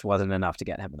just wasn't enough to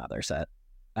get him another set.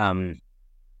 I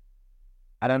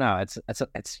don't know.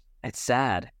 It's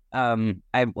sad. I'm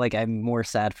more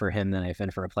sad for him than I've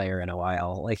been for a player in a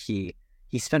while. Like he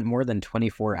spent more than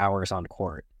 24 hours on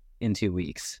court in 2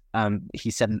 weeks. He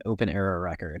set an open era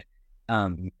record.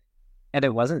 And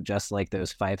it wasn't just like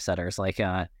those 5-setters, like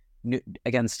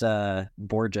against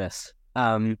Borges,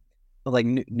 like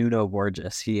Nuno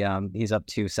Borges. He's up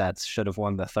 2 sets, should have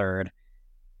won the third.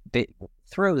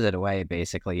 Throws it away,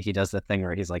 basically. He does the thing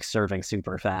where he's like serving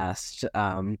super fast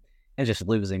and just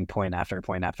losing point after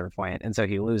point after point. And so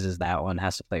he loses that one,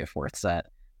 has to play a 4th set.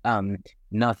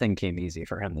 Nothing came easy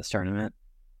for him this tournament.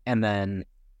 And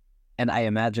I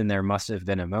imagine there must have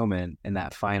been a moment in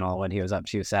that final when he was up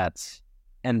 2 sets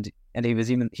and he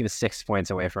was 6 points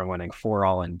away from winning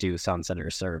 4-all and deuce on center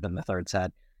serve in the 3rd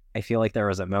set. I feel like there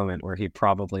was a moment where he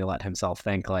probably let himself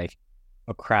think like,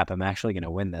 oh crap, I'm actually going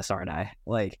to win this, aren't I?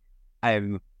 Like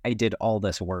I did all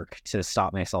this work to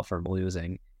stop myself from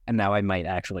losing and now I might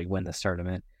actually win this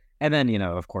tournament. And then, you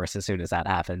know, of course, as soon as that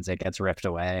happens, it gets ripped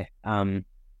away.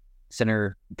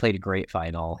 Sinner played a great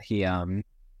final.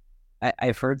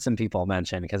 I've heard some people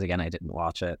mention, because again, I didn't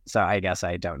watch it, so I guess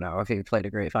I don't know if he played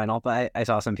a great final, but I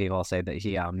saw some people say that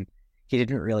he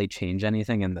didn't really change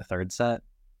anything in the 3rd set.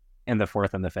 In the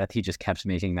 4th and the 5th, he just kept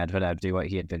making Medvedev do what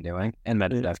he had been doing, and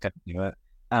Medvedev couldn't do it.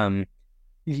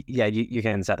 Yeah, you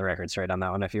can set the record straight on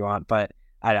that one if you want, but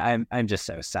I'm just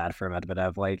so sad for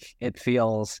Medvedev. Like it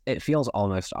feels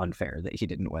almost unfair that he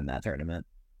didn't win that tournament.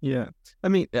 Yeah, I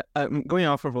mean, I'm going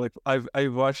off of like I've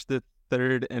watched the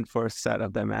 3rd and 4th set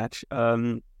of that match,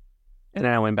 and then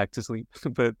I went back to sleep.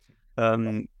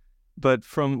 But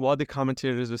from what the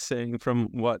commentators were saying, from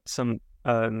what some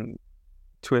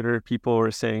Twitter people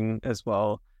were saying as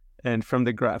well, and from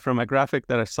a graphic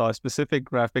that I saw, a specific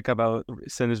graphic about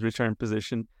Sinner's return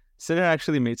position, Sinner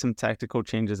actually made some tactical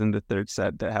changes in the 3rd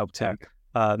set that helped him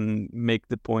make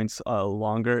the points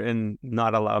longer and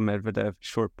not allow Medvedev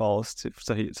short balls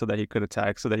so that he could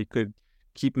attack, so that he could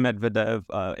keep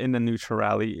Medvedev in a neutral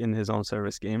rally in his own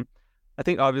service game. I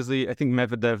think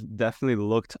Medvedev definitely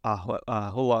looked a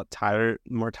whole lot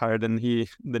more tired than he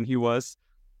was.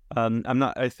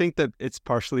 I think that it's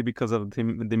partially because of the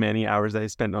many hours that he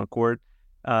spent on court,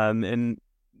 and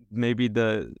maybe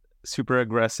the super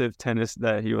aggressive tennis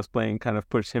that he was playing kind of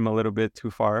pushed him a little bit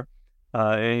too far,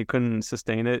 and he couldn't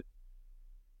sustain it.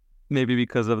 Maybe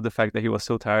because of the fact that he was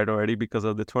so tired already because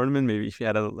of the tournament. Maybe if he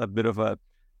had a bit of a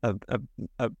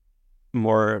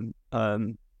more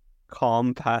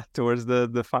calm path towards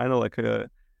the final, like a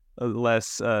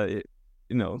less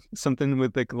something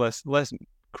with like less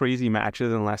crazy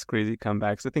matches and less crazy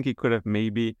comebacks. I think he could have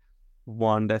maybe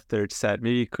won that 3rd set.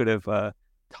 Maybe he could have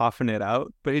toughened it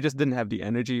out, but he just didn't have the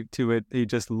energy to it. He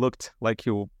just looked like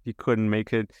he couldn't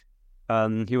make it.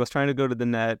 He was trying to go to the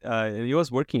net, and he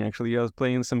was working actually. He was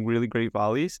playing some really great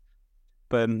volleys,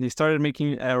 but he started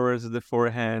making errors with the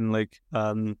forehand. Like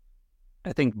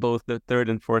I think both the 3rd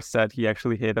and 4th set, he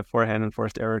actually hit a forehand and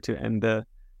forced error to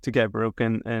get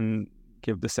broken and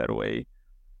give the set away.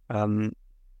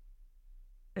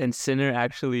 and Sinner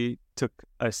actually took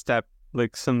a step,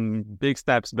 like some big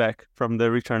steps back from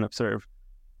the return of serve.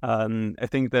 I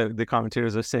think that the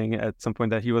commentators are saying at some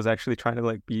point that he was actually trying to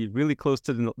like be really close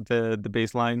to the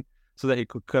baseline so that he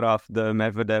could cut off the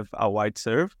Medvedev out wide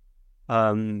serve.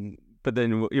 But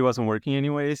then it wasn't working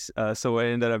anyways. So what I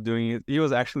ended up doing is he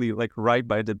was actually like right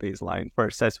by the baseline for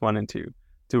sets 1 and 2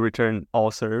 to return all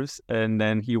serves, and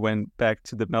then he went back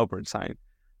to the Melbourne sign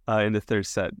in the third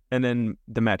set, and then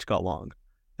the match got long,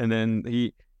 and then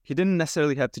he didn't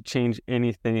necessarily have to change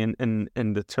anything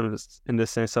in the terms, in the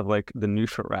sense of like the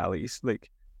neutral rallies.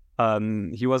 Like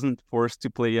he wasn't forced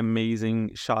to play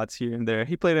amazing shots here and there.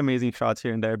 He played amazing shots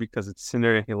here and there because it's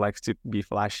Sinner and he likes to be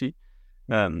flashy.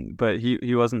 But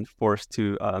he wasn't forced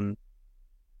to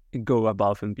go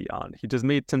above and beyond. He just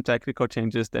made some technical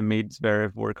changes that made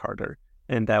Zverev work harder,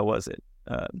 and that was it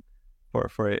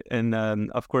for it. And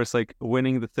of course, like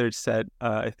winning the third set,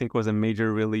 I think was a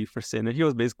major relief for Sinner. He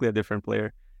was basically a different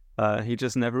player. He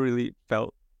just never really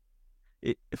felt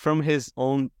it, from his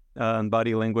own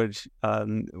body language.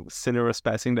 Sinner was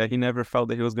passing that he never felt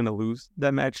that he was going to lose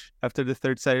that match after the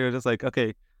third set. He was just like,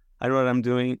 okay, I know what I'm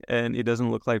doing, and it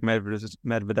doesn't look like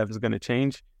Medvedev is going to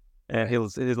change. And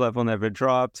his level never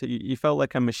dropped. He felt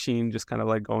like a machine, just kind of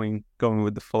like going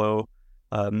with the flow,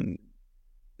 and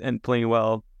playing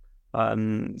well.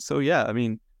 So yeah, I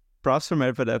mean, props for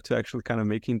Medvedev to actually kind of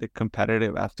making the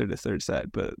competitive after the third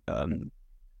set, but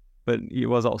it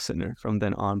was all Sinner from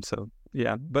then on. So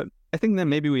yeah, but I think that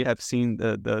maybe we have seen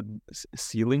the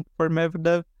ceiling for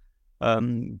Medvedev,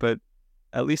 but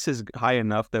at least is high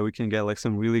enough that we can get like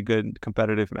some really good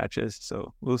competitive matches.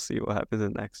 So we'll see what happens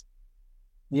in next.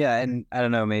 Yeah, and I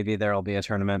don't know, maybe there'll be a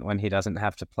tournament when he doesn't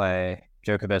have to play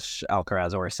Djokovic,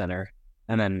 Alcaraz, or Sinner,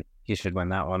 and then he should win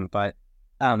that one. But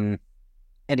and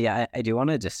yeah, I do want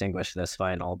to distinguish this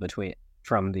final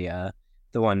from the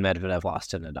one Medvedev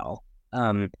lost to Nadal,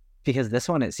 because this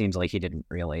one it seems like he didn't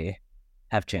really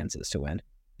have chances to win.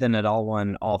 The Nadal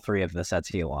one, all 3 of the sets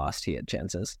he lost, he had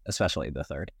chances, especially the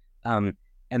third.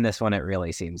 And this one, it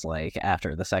really seems like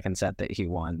after the second set that he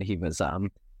won, he was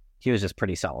just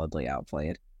pretty solidly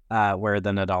outplayed. Where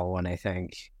the Nadal one, I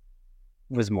think,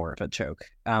 was more of a choke.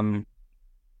 And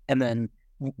then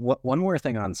one more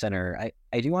thing on Sinner,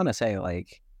 I do want to say,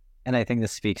 like, and I think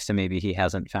this speaks to maybe he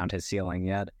hasn't found his ceiling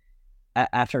yet.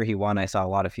 After he won, I saw a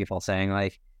lot of people saying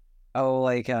like, oh,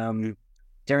 like Darren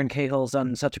Cahill's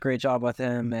done such a great job with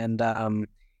him, and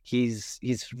he's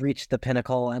reached the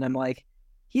pinnacle. And I'm like,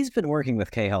 he's been working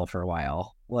with Cahill for a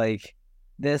while. Like,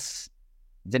 this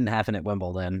didn't happen at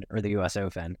Wimbledon or the US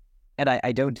Open. And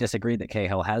I don't disagree that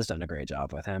Cahill has done a great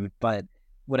job with him. But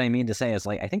what I mean to say is,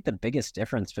 like, I think the biggest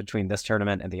difference between this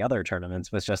tournament and the other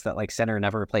tournaments was just that, like, Sinner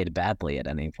never played badly at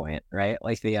any point, right?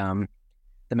 Like, the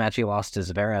match he lost to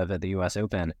Zverev at the US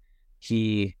Open,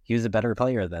 he was a better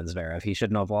player than Zverev. He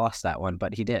shouldn't have lost that one,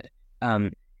 but he did.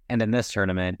 And in this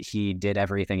tournament, he did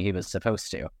everything he was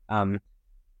supposed to.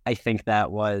 I think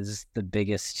that was the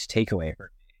biggest takeaway for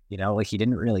me. You know, like, he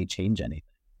didn't really change anything.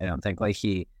 I don't think, like,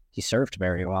 he served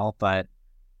very well, but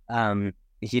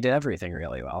he did everything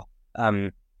really well.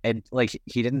 And like,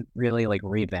 he didn't really like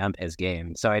revamp his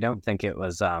game. So I don't think it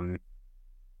was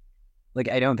like,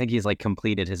 I don't think he's like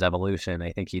completed his evolution.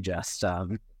 I think he just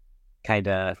kind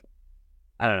of,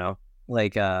 I don't know,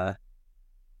 like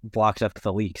blocked up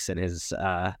the leaks in his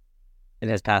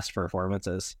past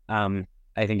performances. I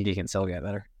think he can still get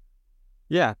better.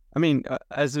 Yeah, I mean,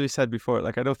 as we said before,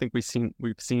 like, I don't think we've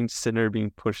seen Sinner being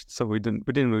pushed, so we didn't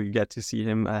really get to see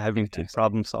him having to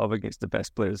problem solve against the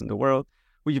best players in the world.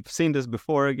 We've seen this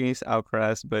before against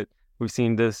Alcaraz, but we've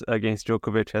seen this against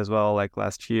Djokovic as well, like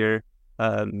last year.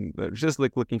 But just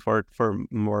like looking forward for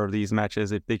more of these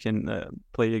matches if they can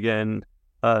play again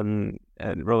at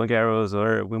Roland Garros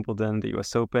or Wimbledon, the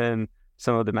US Open,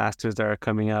 some of the Masters that are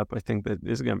coming up. I think that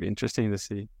this is going to be interesting to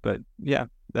see. But yeah,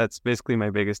 that's basically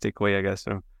my biggest takeaway, I guess,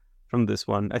 from this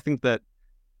one. I think that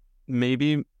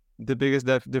maybe the biggest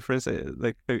difference,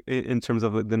 like in terms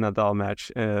of the Nadal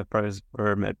match,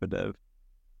 for Medvedev,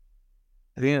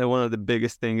 I think that one of the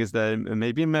biggest things is that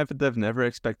maybe Medvedev never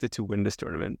expected to win this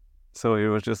tournament. So it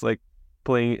was just like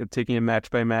taking it match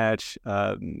by match,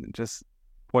 just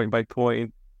point by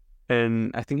point.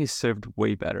 And I think he served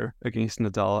way better against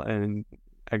Nadal. And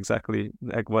exactly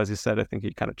like what you said, I think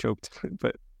he kind of choked.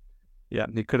 But yeah,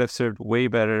 he could have served way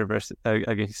better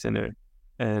against Sinner.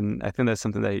 And I think that's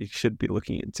something that he should be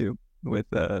looking into with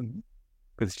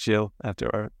Jill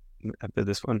after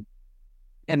this one.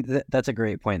 And that's a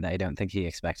great point that I don't think he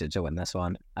expected to win this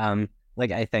one.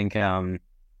 Like, I think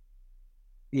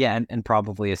Yeah, and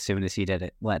probably as soon as he did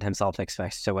it, let himself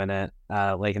expect to win it,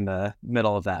 like in the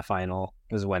middle of that final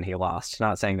was when he lost.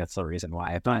 Not saying that's the reason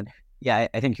why, but yeah,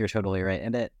 I think you're totally right.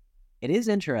 And it is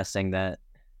interesting that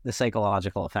the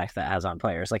psychological effect that has on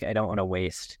players. Like, I don't want to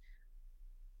waste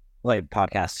like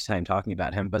podcast time talking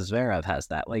about him, but Zverev has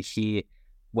that. Like,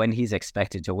 when he's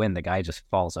expected to win, the guy just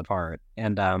falls apart.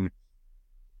 And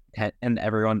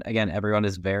everyone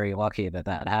is very lucky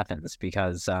that happens,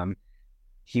 because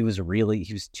he was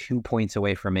 2 points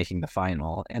away from making the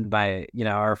final. And by,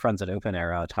 our friends at Open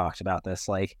Era talked about this,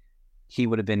 like, he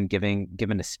would have been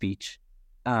given a speech.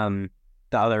 The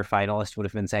other finalist would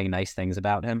have been saying nice things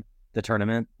about him, the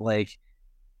tournament. Like,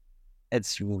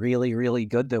 it's really, really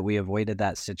good that we avoided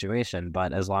that situation.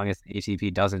 But as long as the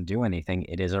ATP doesn't do anything,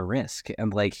 it is a risk.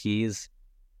 And like, he's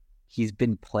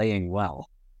been playing well.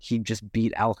 He just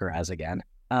beat Alcaraz again.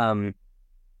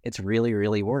 It's really,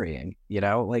 really worrying,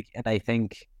 like, and I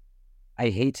think, I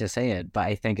hate to say it, but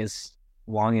I think as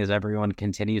long as everyone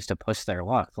continues to push their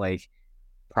luck, like,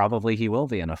 probably he will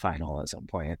be in a final at some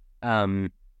point. And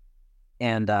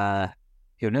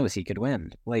who knows, he could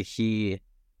win. Like, and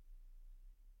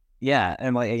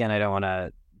like, again, I don't want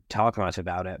to talk much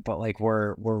about it, but like,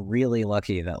 we're really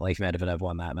lucky that like Medvedev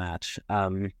won that match.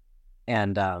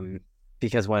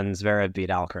 Because when Zverev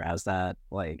beat Alcaraz, that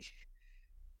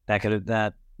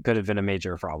could have been a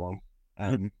major problem.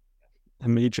 A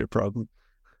major problem.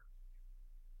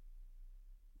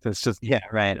 That's just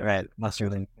right. Must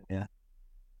really, yeah.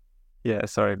 Yeah,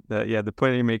 sorry. The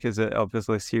point you make is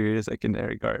obviously serious, like, in that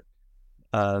regard.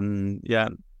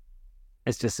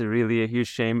 It's just really a huge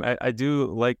shame. I do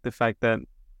like the fact that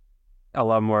a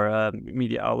lot more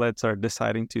media outlets are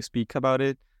deciding to speak about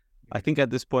it. I think at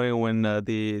this point, when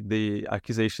the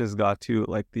accusations got to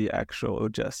like the actual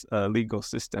just legal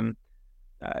system,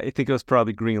 I think it was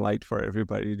probably green light for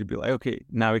everybody to be like, okay,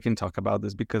 now we can talk about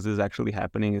this because it's actually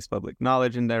happening. It's public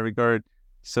knowledge in that regard.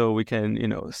 So we can,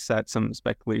 set some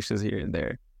speculations here and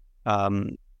there.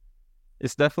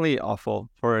 It's definitely awful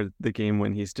for the game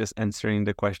when he's just answering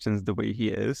the questions the way he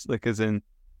is. Like, as in,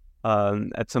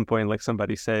 at some point, like,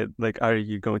 somebody said, like, are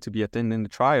you going to be attending the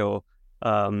trial?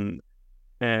 And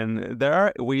there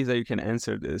are ways that you can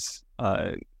answer this,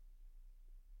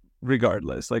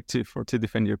 regardless, like, to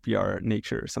defend your PR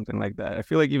nature or something like that. I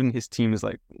feel like even his team is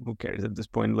like, who cares at this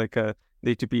point? Like, the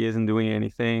ATP isn't doing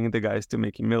anything. The guy's still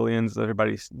making millions.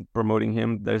 Everybody's promoting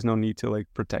him. There's no need to like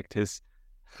protect his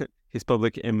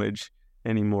public image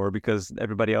anymore because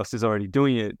everybody else is already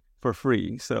doing it for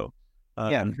free. So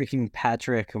freaking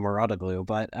Patrick Mouratoglou,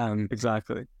 but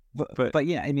exactly. But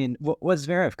yeah, I mean, what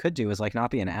Zverev could do is like not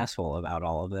be an asshole about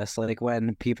all of this. Like,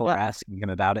 when people are asking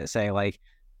him about it, say like,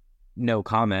 no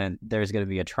comment, there's going to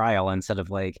be a trial, instead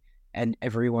of like, and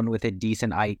everyone with a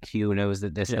decent IQ knows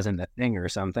that this isn't a thing or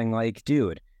something. Like,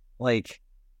 dude, like,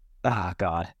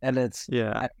 God. And it's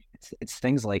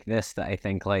things like this that I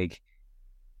think like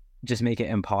just make it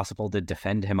impossible to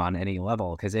defend him on any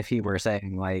level. Because if he were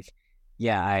saying like,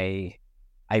 I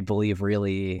believe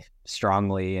really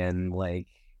strongly in like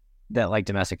that, like,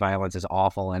 domestic violence is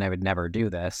awful and I would never do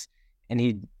this, and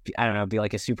he'd, I don't know, be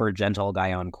like a super gentle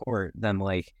guy on court, then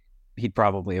like he'd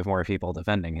probably have more people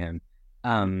defending him.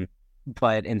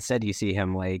 But instead you see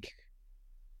him like,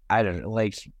 I don't know,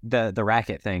 like the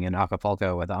racket thing in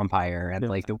Acapulco with the umpire, and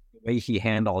like the way he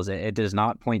handles it, it does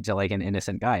not point to like an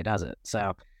innocent guy, does it?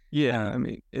 So I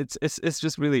mean, it's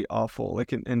just really awful,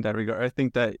 like, in that regard. I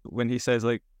think that when he says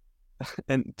like,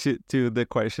 and to the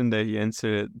question that he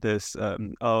answered this,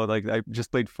 like, I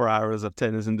just played 4 hours of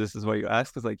tennis and this is what you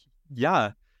asked, is like,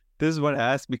 this is what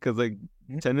I asked, because like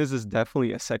tennis is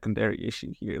definitely a secondary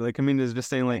issue here. Like, I mean, it's just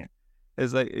saying like,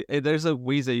 it's like, there's a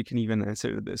ways that you can even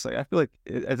answer this. Like, I feel like,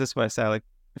 that's why I say, like,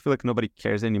 I feel like nobody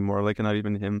cares anymore, like, not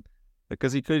even him,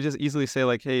 because he could just easily say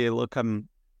like, hey, look, I'm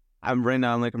right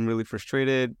now, I'm really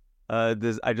frustrated. I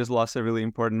just lost a really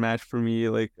important match for me.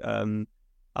 Like,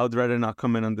 I would rather not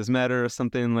comment on this matter or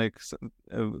something, like,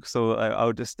 so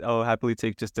I'll happily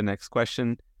take just the next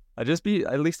question. Just be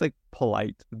at least like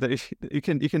polite. You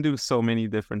can do so many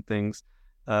different things,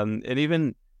 and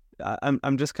even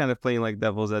I'm just kind of playing like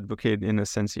devil's advocate in a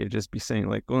sense here. Just be saying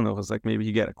like, oh no, it's like maybe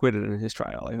he get acquitted in his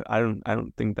trial. I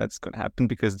don't think that's gonna happen,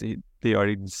 because they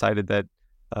already decided that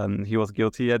he was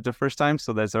guilty at the first time,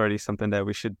 so that's already something that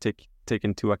we should take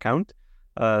into account.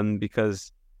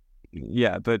 Because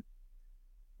but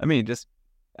I mean, just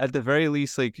at the very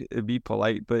least, like, be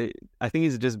polite. But I think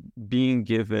it's just being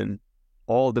given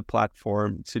all the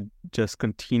platform to just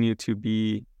continue to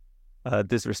be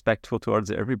disrespectful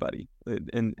towards everybody.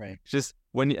 And just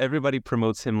when everybody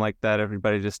promotes him like that,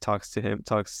 everybody just talks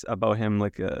about him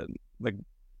like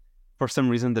for some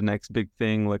reason the next big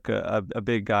thing, like a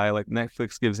big guy, like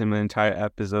Netflix gives him an entire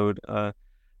episode.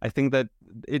 I think that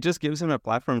it just gives him a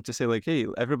platform to say like, hey,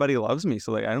 everybody loves me,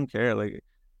 so like I don't care, like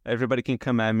everybody can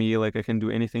come at me, like I can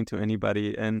do anything to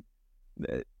anybody. And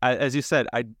as you said,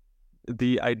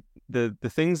 the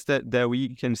things that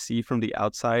we can see from the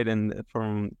outside and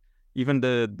from even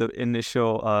the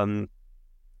initial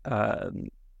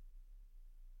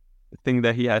thing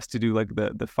that he has to do, like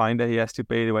the fine that he has to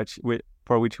pay,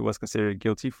 for which he was considered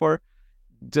guilty for,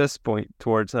 just point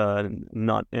towards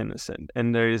not innocent.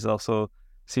 And there is also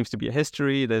seems to be a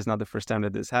history. There's not the first time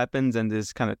that this happens, and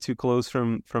this kind of too close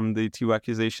from the two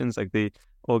accusations, like the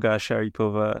Olga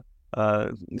Sharipova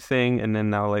thing, and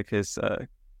then now like his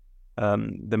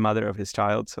the mother of his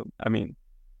child. So I mean,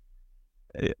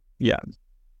 yeah.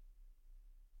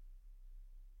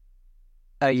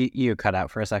 You cut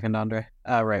out for a second, Andre.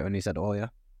 Right when you said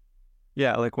Olga.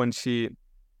 Yeah, like when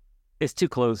it's too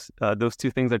close. Those two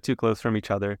things are too close from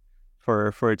each other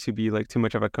for it to be like too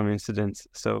much of a coincidence.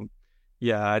 So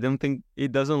yeah, I don't think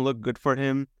it doesn't look good for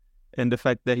him, and the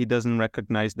fact that he doesn't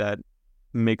recognize that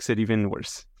makes it even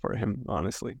worse for him,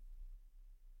 honestly.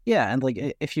 Yeah, and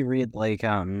like if you read like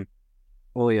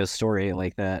Olga's story,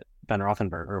 like that Ben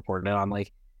Rothenberg reported on,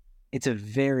 like it's a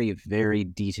very, very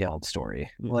detailed story.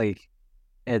 Mm-hmm. Like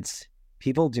it's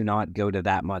people do not go to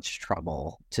that much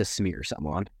trouble to smear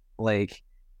someone. Like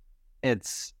it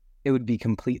would be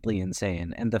completely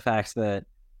insane. And the fact that,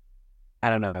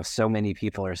 I don't know, so many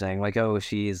people are saying like, oh,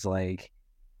 she's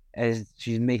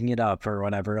making it up or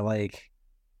whatever. Like,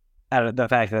 the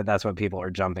fact that that's what people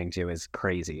are jumping to is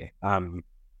crazy.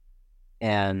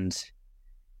 And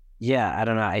yeah, I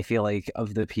don't know. I feel like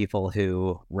of the people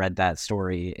who read that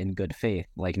story in good faith,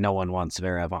 like no one wants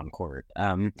Zverev on court.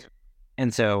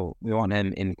 And so we want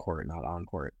him in court, not on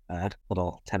court.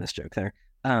 Little tennis joke there.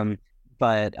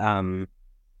 But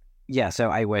yeah, so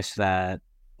I wish that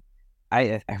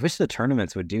I wish the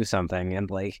tournaments would do something, and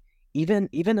like even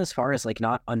as far as like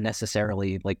not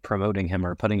unnecessarily like promoting him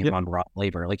or putting him on raw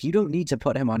labor. Like you don't need to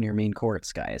put him on your main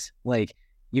courts, guys. Like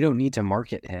you don't need to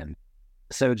market him.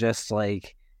 So just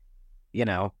like, you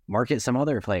know, market some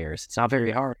other players. It's not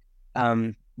very hard.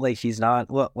 Like he's not,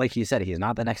 well, like you said, he's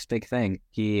not the next big thing.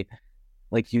 He,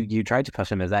 like you tried to push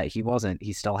him as that. He wasn't.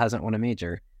 He still hasn't won a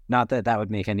major. Not that that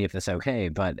would make any of this okay,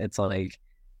 but it's like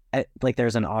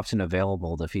there's an option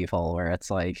available to people where it's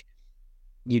like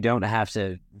you don't have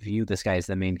to view this guy as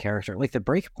the main character. Like the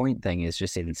break point thing is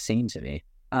just insane to me.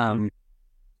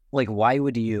 Like why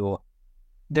would you?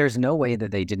 There's no way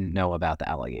that they didn't know about the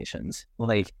allegations.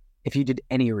 Like if you did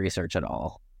any research at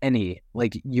all,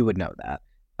 like you would know that.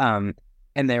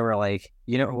 And they were like,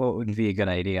 you know what would be a good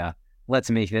idea? Let's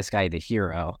make this guy the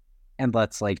hero, and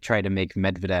let's like try to make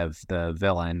Medvedev the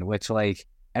villain. Which like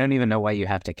I don't even know why you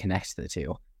have to connect the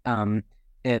two.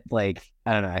 It like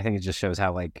I don't know. I think it just shows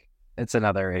how like it's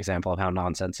another example of how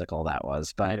nonsensical that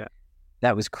was. But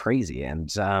that was crazy,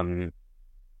 and oh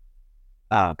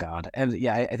god, and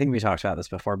yeah, I think we talked about this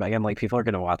before. But again, like people are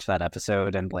gonna watch that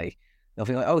episode and like they'll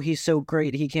feel like, oh, he's so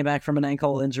great. He came back from an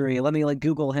ankle injury. Let me like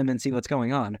Google him and see what's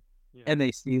going on. Yeah. And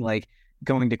they see like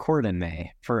going to court in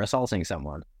May for assaulting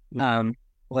someone. Yeah.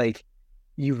 Like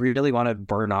you really want to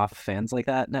burn off fans like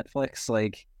that, Netflix?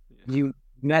 Like you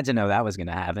had to know that was going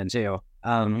to happen too.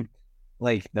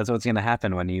 Like that's what's going to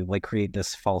happen when you like create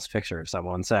this false picture of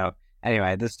someone. So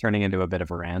anyway, this is turning into a bit of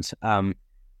a rant.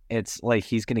 It's like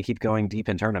he's going to keep going deep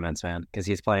in tournaments, man, because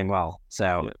he's playing well.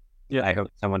 So yeah, I hope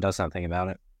someone does something about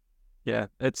it. Yeah,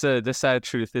 it's the sad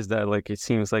truth is that like it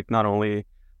seems like not only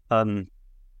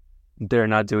they're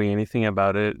not doing anything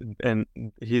about it, and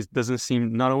he doesn't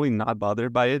seem not only not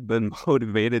bothered by it, but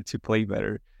motivated to play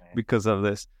better because of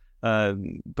this.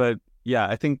 But yeah,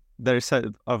 I think there's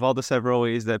of all the several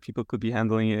ways that people could be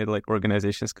handling it, like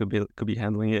organizations could be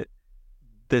handling it.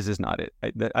 This is not it.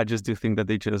 I just do think that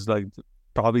they chose like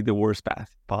probably the worst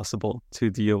path possible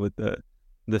to deal with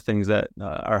the things that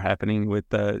are happening with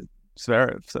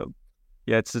Zverev. So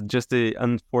yeah, it's just the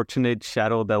unfortunate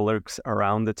shadow that lurks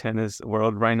around the tennis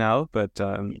world right now. But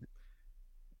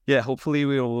yeah, hopefully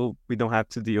we don't have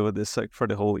to deal with this like for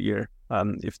the whole year.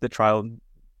 If the trial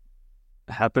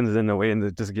happens in a way and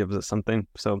it just gives us something.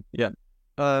 So yeah,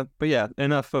 but yeah,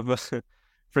 enough of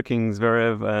freaking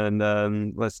Zverev, and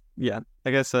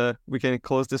I guess we can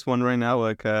close this one right now.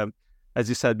 Like as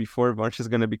you said before, Vanch is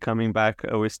going to be coming back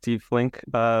with Steve Flink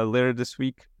later this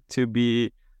week to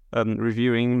be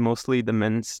reviewing mostly the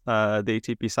men's the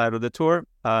ATP side of the tour,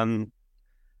 and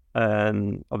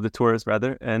of the tours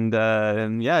rather, and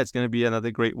yeah, it's going to be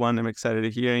another great one. I'm excited to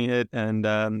hearing it, and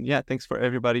yeah, thanks for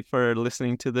everybody for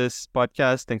listening to this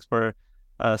podcast. Thanks for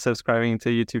subscribing to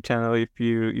the YouTube channel if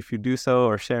you do so,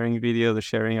 or sharing videos, or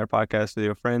sharing our podcast with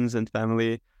your friends and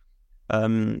family,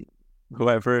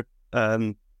 whoever.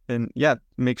 And yeah,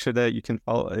 make sure that you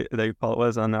follow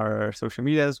us on our social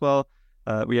media as well.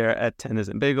 We are at Tennis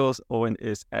and Bagels. Owen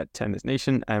is at Tennis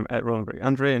Nation. I'm at Rolandberg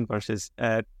Andre, and Vansh is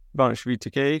at Vansh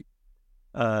V2K.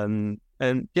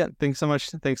 And yeah, thanks so much.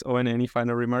 Thanks, Owen. Any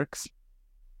final remarks?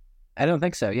 I don't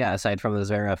think so. Yeah, aside from the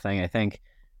Zverev thing, I think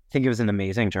it was an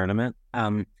amazing tournament.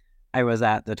 I was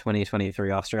at the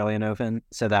 2023 Australian Open,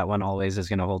 so that one always is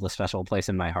going to hold a special place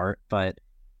in my heart. But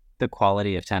the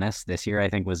quality of tennis this year, I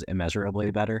think, was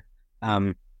immeasurably better.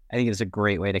 I think it's a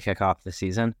great way to kick off the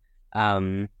season.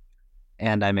 And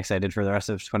I'm excited for the rest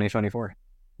of 2024.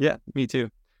 Yeah, me too.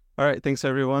 All right, thanks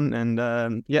everyone.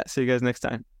 And yeah, see you guys next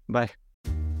time. Bye.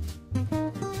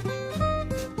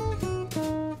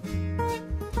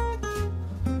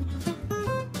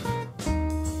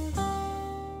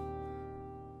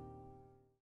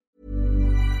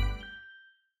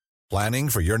 Planning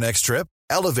for your next trip?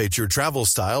 Elevate your travel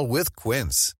style with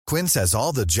Quince. Quince has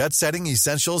all the jet-setting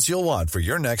essentials you'll want for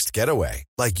your next getaway,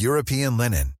 like European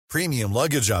linen, premium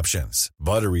luggage options,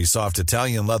 buttery soft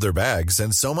Italian leather bags,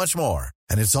 and so much more.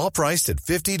 And it's all priced at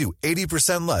 50 to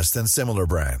 80% less than similar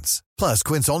brands. Plus,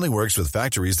 Quince only works with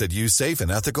factories that use safe and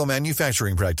ethical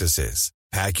manufacturing practices.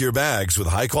 Pack your bags with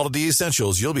high-quality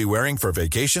essentials you'll be wearing for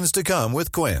vacations to come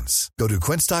with Quince. Go to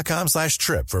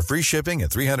quince.com/trip for free shipping and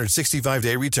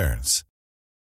 365-day returns.